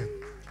 Amen.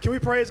 Can we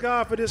praise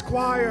God for this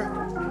choir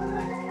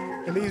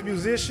and these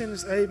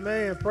musicians?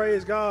 Amen.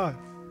 Praise God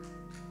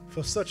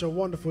for such a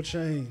wonderful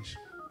change.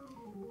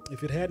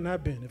 If it had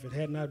not been.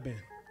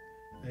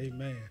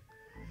 Amen.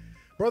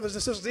 Brothers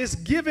and sisters, it's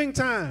giving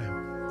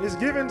time. It's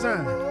giving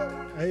time.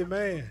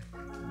 Amen.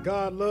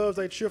 God loves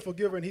a cheerful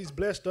giver, and he's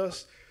blessed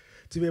us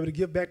to be able to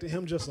give back to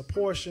him just a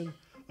portion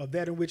of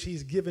that in which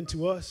he's given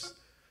to us.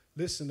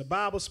 Listen, the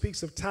Bible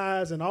speaks of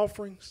tithes and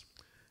offerings,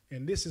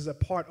 and this is a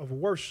part of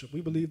worship.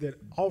 We believe that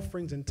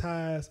offerings and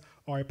tithes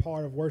are a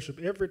part of worship.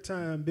 Every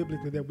time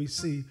biblically that we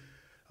see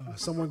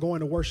someone going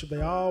to worship,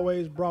 they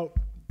always brought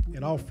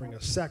an offering,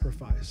 a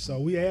sacrifice. So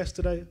we ask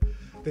today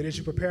that as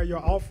you prepare your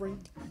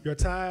offering, your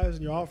tithes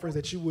and your offerings,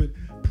 that you would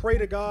pray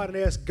to God and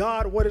ask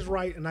God what is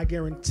right, and I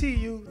guarantee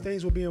you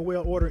things will be in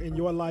well order in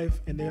your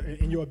life and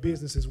in your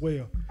business as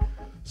well.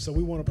 So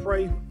we want to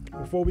pray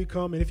before we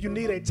come. And if you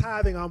need a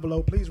tithing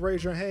envelope, please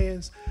raise your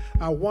hands.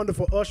 Our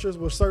wonderful ushers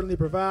will certainly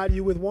provide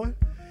you with one.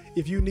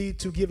 If you need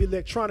to give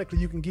electronically,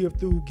 you can give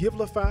through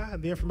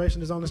Givelify. The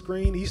information is on the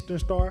screen. Eastern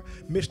Star,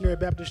 Missionary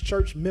Baptist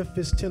Church,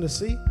 Memphis,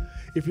 Tennessee.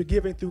 If you're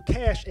giving through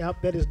Cash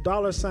App, that is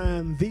 $the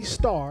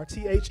star,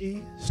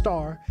 THE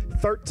star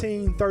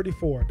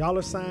 1334.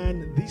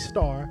 $the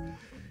star,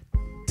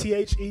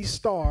 THE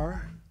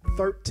star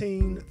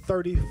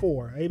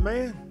 1334.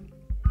 Amen.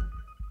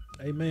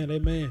 Amen.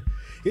 Amen.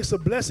 It's a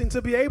blessing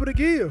to be able to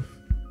give.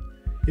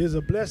 It's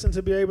a blessing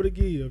to be able to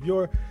give.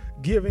 Your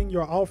giving,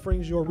 your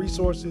offerings, your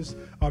resources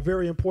are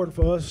very important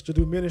for us to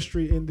do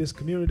ministry in this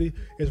community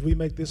as we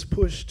make this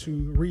push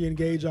to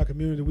re-engage our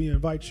community. We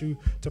invite you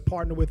to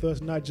partner with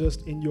us, not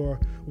just in your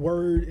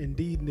word and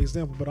deed and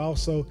example, but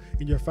also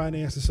in your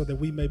finances, so that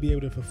we may be able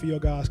to fulfill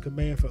God's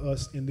command for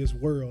us in this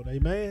world.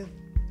 Amen.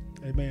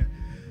 Amen.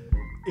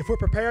 If we're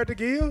prepared to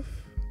give,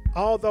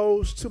 all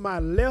those to my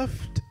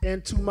left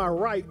and to my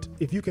right,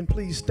 if you can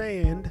please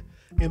stand,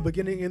 and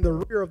beginning in the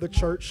rear of the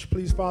church,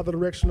 please follow the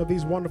direction of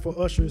these wonderful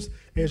ushers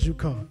as you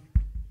come.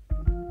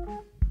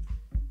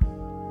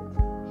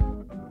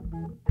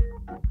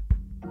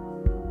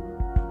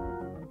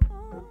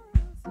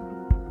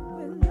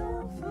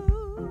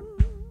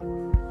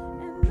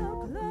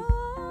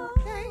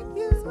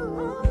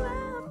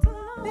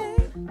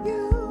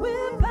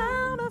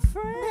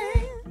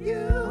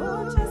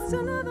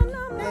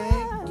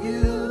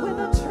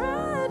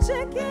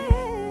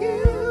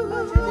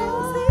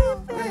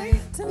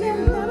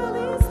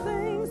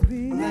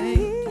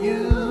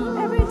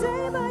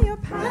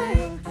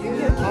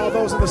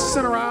 Those in the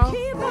center aisle,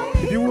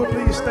 if you would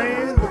please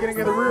stand, beginning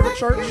in the rear of the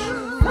church,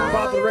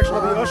 follow the direction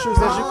of the ushers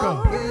as you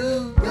come.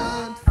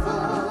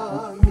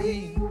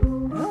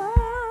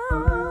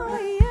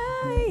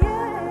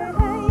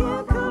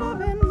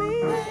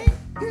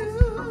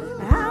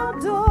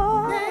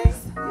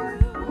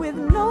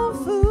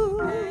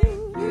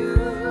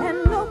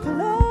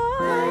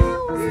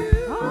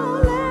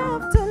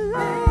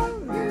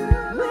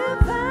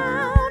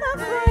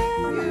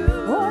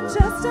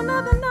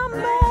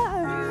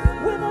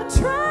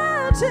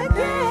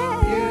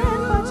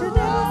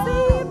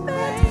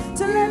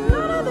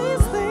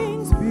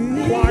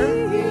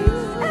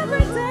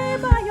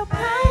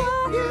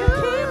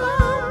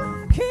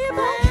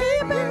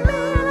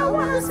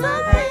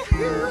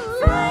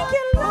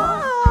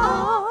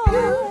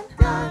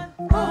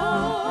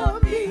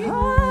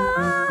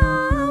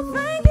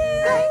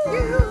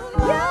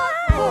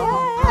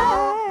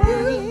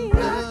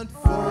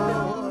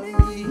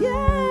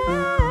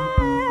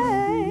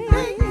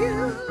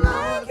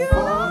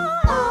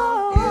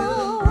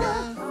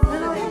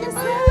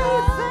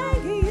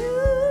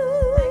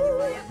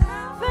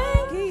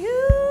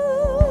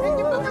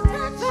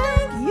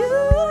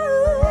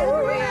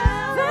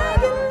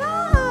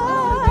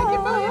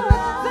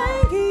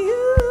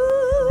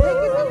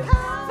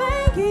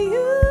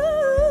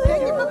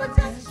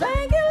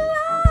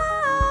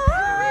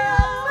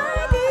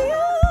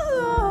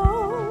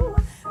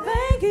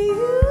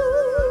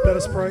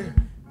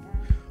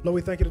 Lord,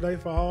 we thank you today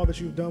for all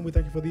that you've done. We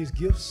thank you for these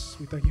gifts.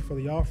 We thank you for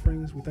the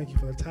offerings. We thank you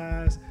for the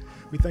tithes.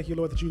 We thank you,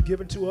 Lord, that you've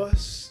given to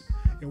us,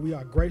 and we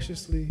are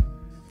graciously,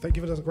 thank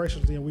you for us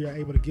graciously, and we are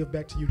able to give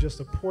back to you just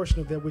a portion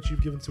of that which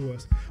you've given to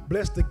us.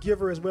 Bless the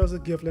giver as well as the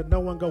gift. Let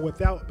no one go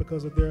without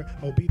because of their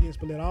obedience,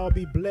 but let all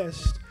be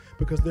blessed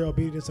because of their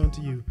obedience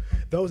unto you.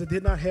 Those that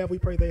did not have, we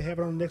pray they have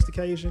it on the next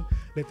occasion.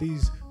 Let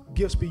these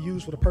gifts be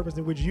used for the purpose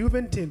in which you've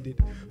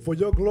intended, for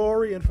your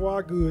glory and for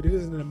our good. It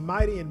is in the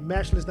mighty and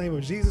matchless name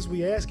of Jesus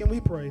we ask and we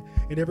pray.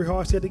 And every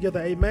heart said together,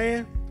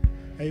 amen,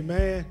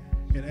 amen,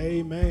 and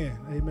amen,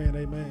 amen,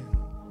 amen.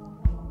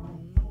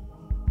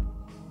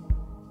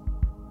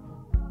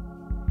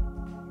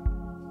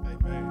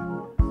 Amen.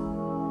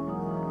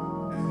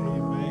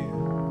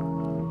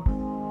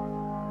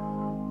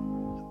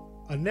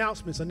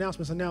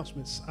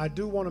 Announcements. I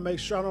do want to make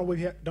sure, I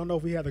don't know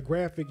if we have the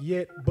graphic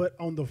yet, but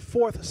on the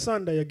fourth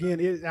Sunday, again,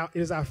 it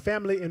is our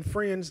Family and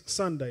Friends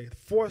Sunday.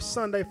 Fourth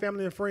Sunday,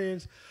 Family and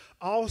Friends.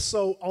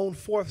 Also on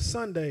fourth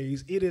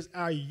Sundays, it is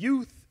our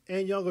Youth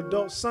and Young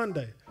Adult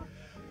Sunday.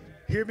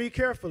 Hear me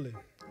carefully.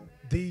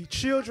 The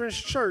children's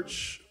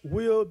church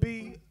will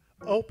be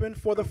open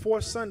for the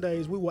 4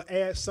 Sundays. We will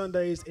add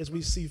Sundays as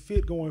we see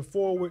fit going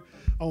forward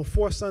on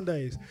 4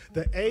 Sundays.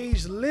 The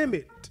age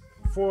limit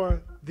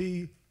for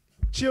the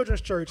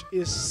children's church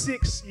is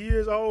 6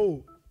 years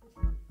old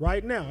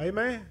right now.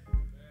 Amen.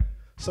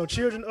 So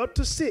children up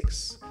to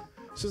 6.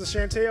 Sister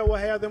Chantel will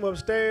have them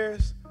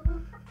upstairs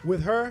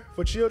with her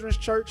for children's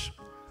church.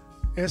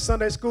 And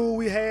Sunday school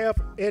we have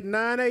at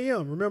 9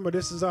 a.m. Remember,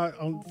 this is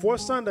on 4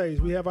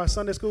 Sundays. We have our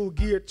Sunday school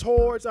geared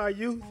towards our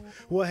youth.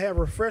 We'll have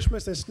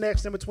refreshments and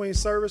snacks in between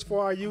service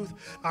for our youth.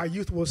 Our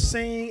youth will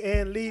sing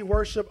and lead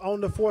worship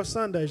on the 4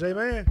 Sundays.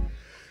 Amen.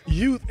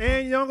 Youth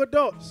and young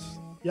adults.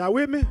 Y'all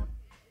with me?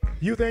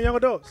 Youth and young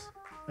adults.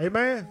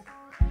 Amen.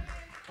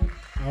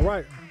 All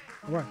right.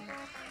 All right.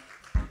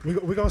 We're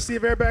going to see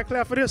if everybody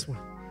clap for this one.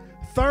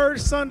 3rd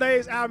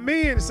Sundays, our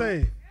men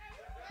sing.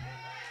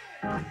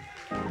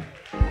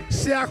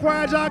 See how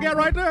quiet y'all got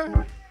right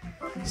there?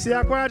 See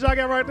how quiet y'all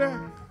got right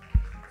there?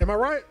 Am I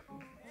right?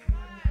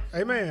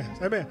 Amen.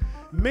 Amen.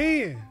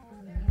 Men,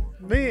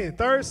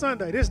 3rd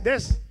Sunday.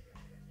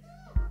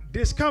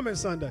 This coming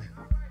Sunday.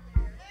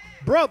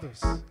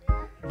 Brothers.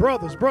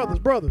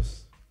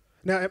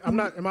 Now,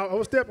 am I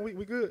overstepping?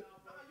 We good?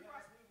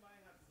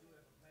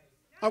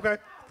 Okay.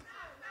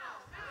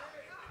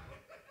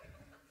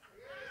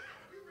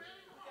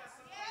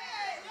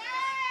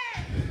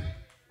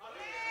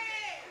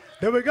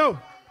 There we go.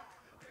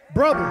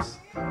 Brothers.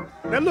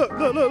 Now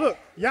look.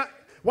 Y'all,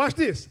 watch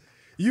this.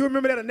 You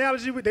remember that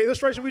analogy with the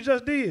illustration we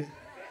just did?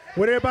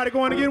 With everybody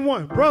going to get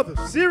one. Brothers,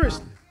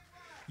 seriously.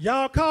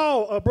 Y'all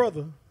call a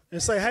brother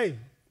and say, hey,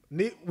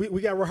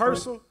 we got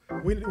rehearsal.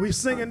 We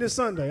singing this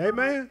Sunday.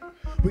 Amen.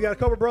 We got a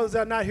couple of brothers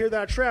that are not here that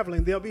are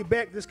traveling. They'll be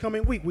back this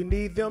coming week. We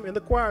need them in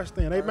the choir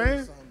stand.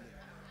 Amen.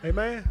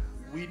 Amen.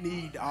 We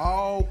need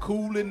all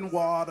cooling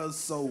water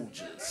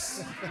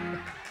soldiers.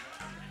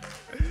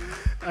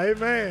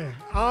 Amen.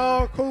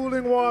 All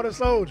cooling water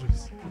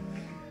soldiers.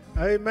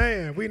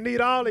 Amen. We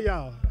need all of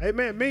y'all.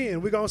 Amen.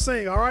 Men, we're going to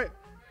sing, all right?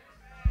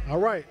 All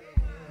right.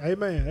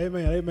 Amen.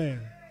 Amen.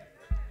 Amen.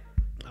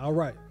 All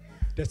right.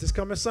 That's this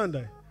coming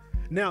Sunday.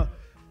 Now,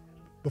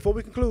 before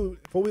we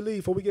conclude, before we leave,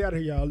 before we get out of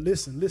here, y'all,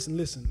 listen.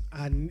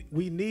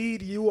 We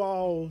need you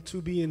all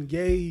to be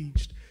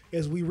engaged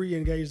as we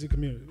re-engage the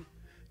community.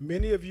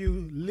 Many of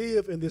you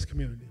live in this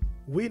community.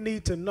 We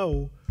need to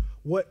know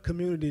what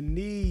community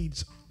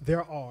needs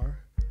there are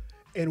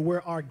and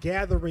where are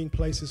gathering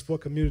places for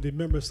community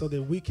members so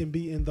that we can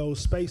be in those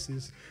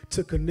spaces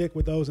to connect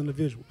with those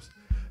individuals.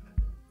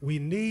 We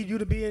need you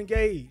to be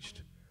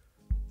engaged.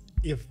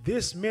 If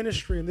this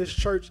ministry and this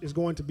church is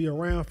going to be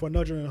around for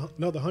another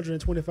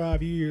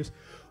 125 years,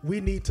 we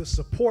need to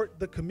support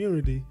the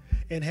community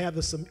and have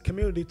the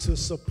community to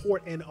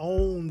support and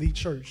own the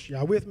church.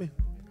 Y'all with me?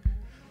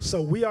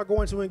 So we are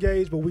going to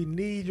engage, but we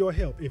need your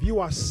help. If you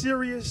are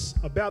serious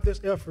about this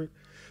effort,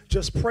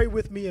 just pray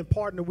with me and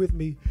partner with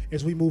me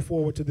as we move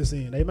forward to this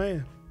end.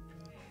 Amen.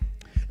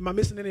 Am I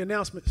missing any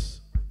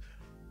announcements?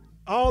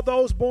 All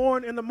those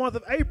born in the month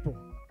of April,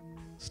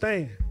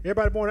 stand.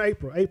 Everybody born in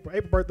April.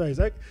 April birthdays.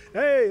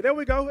 Hey, there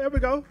we go.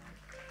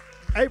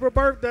 April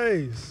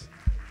birthdays.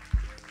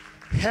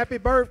 Happy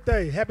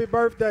birthday. Happy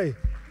birthday.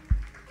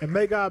 And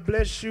may God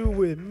bless you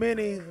with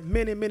many,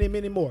 many, many,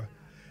 many more.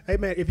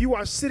 Amen. If you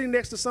are sitting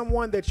next to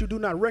someone that you do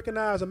not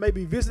recognize or may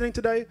be visiting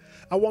today,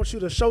 I want you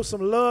to show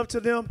some love to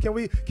them. Can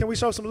we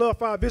show some love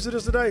for our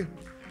visitors today?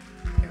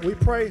 And we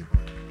pray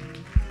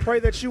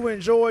that you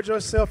enjoyed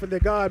yourself and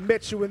that God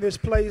met you in this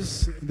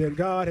place, that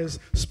God has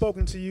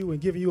spoken to you and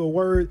given you a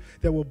word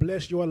that will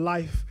bless your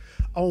life.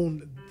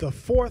 On the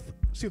April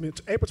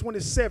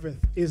 27th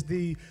is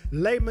the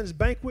Layman's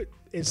Banquet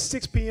at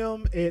 6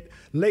 p.m. at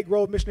Lake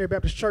Grove Missionary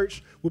Baptist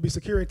Church. We'll be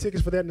securing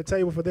tickets for that and the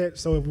table for that.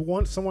 So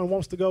if someone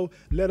wants to go,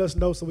 let us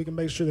know so we can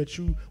make sure that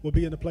you will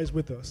be in the place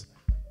with us.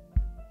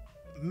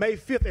 May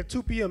 5th at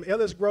 2 p.m.,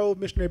 Ellis Grove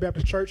Missionary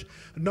Baptist Church.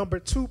 Number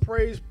 2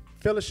 Praise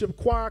Fellowship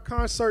Choir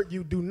Concert.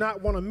 You do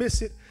not want to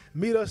miss it.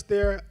 Meet us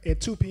there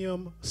at 2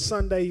 p.m.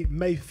 Sunday,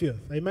 May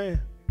 5th.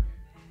 Amen.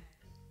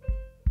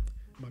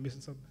 Am I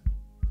missing something?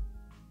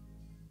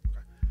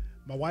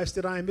 My wife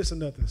said I ain't missing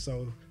nothing,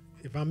 so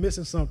if I'm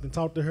missing something,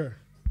 talk to her.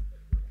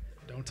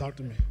 Don't talk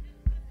to me.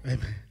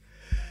 Amen.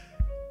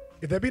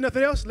 If there be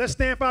nothing else, let's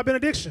stand for our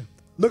benediction.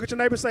 Look at your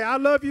neighbor and say, I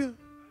love you,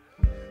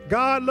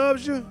 God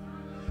loves you,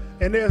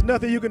 and there's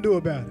nothing you can do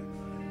about it.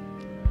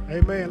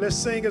 Amen. Let's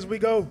sing as we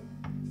go.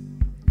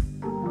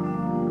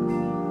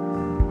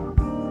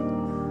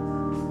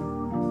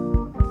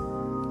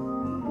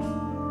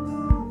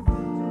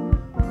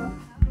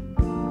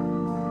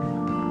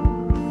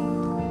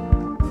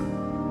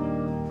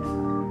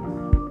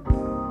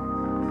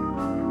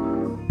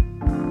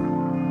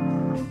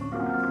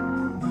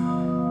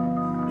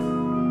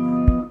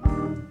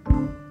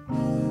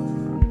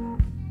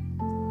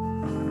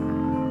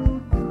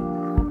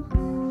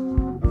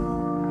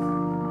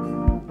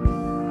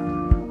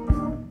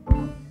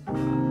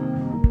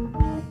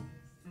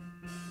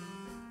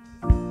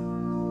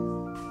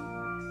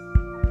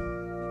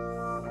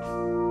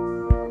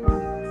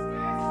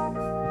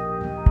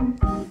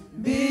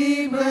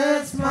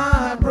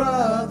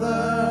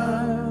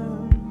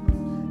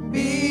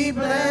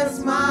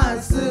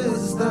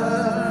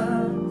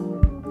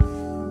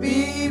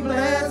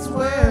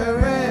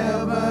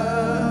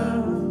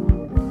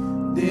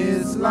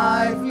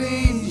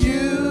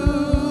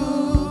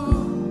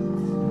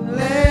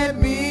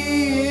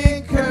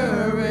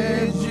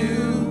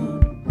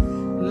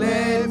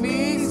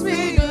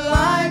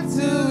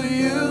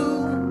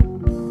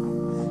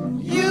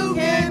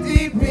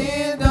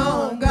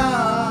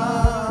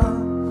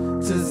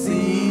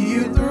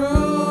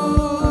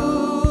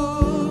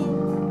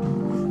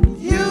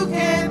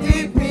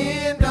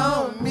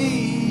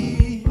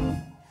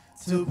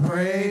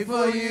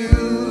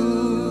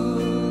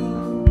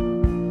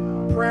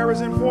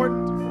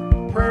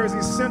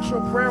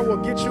 effectual prayer will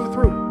get you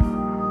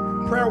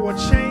through. Prayer will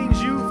change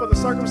you for the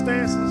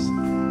circumstances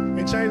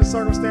and change the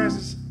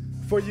circumstances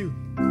for you.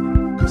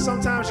 Because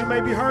sometimes you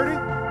may be hurting.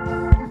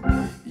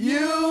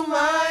 You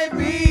might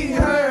be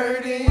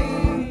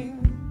hurting.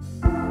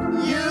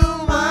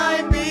 You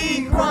might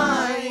be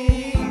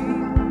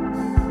crying.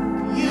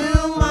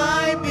 You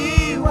might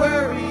be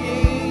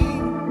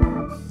worrying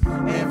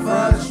and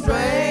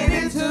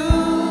frustrated too.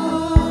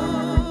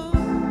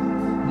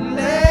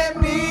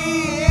 Let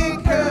me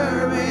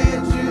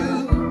encourage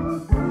you.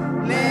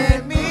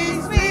 Let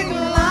me speak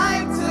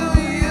life to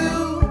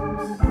you.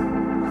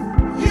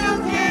 You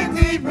can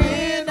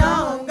depend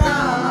on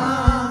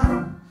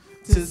God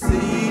to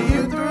see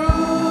you through.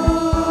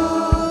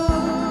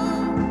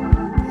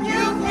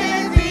 You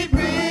can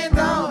depend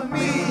on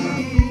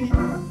me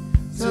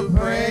to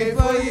pray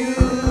for you.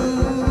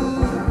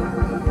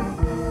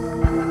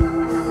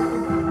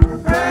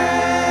 Pray,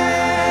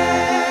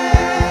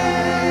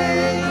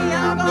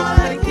 I'm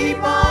gonna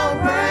keep on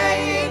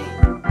praying.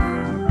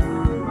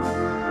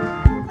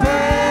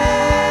 Pray,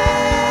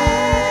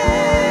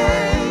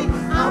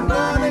 I'm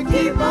gonna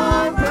keep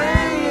on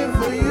praying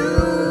for you.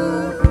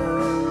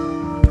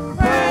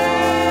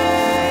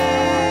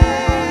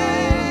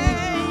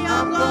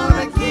 I'm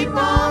gonna keep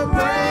on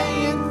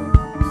praying.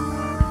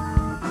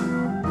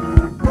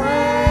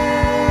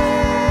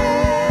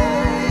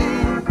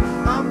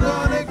 I'm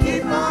gonna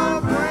keep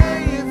on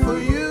praying for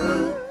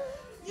you.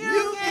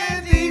 You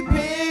can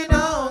depend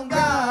on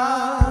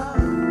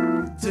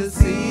God to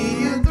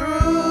see you through.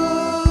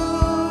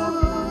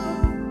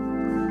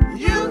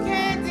 You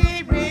can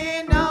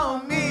depend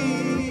on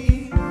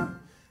me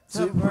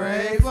to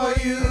pray for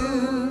you.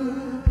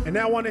 And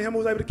now unto him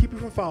who is able to keep you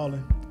from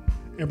falling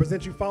and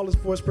present you faultless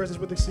before his presence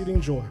with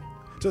exceeding joy.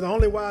 To the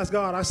only wise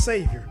God, our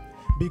Savior,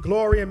 be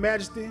glory and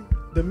majesty,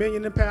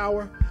 dominion and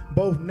power,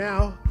 both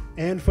now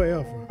and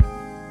forever.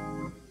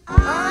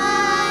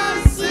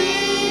 I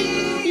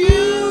see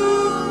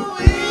you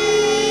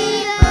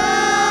in the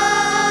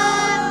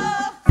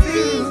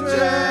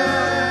future,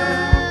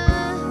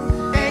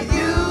 and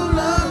you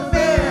look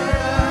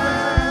better.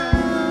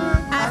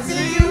 I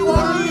see you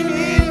walking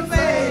in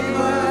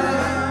favor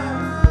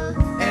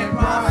and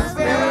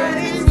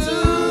prosperity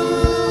too.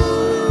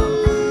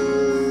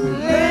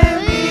 Let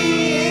me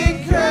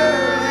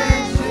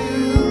encourage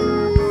you.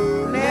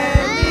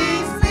 Let me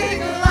speak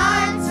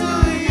life to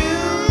you.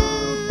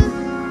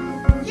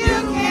 You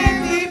can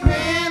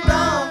depend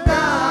on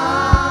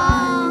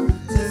God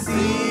to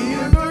see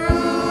you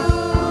through.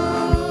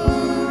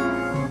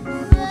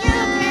 You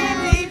can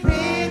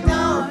depend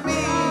on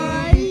me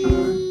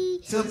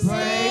to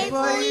pray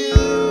for you.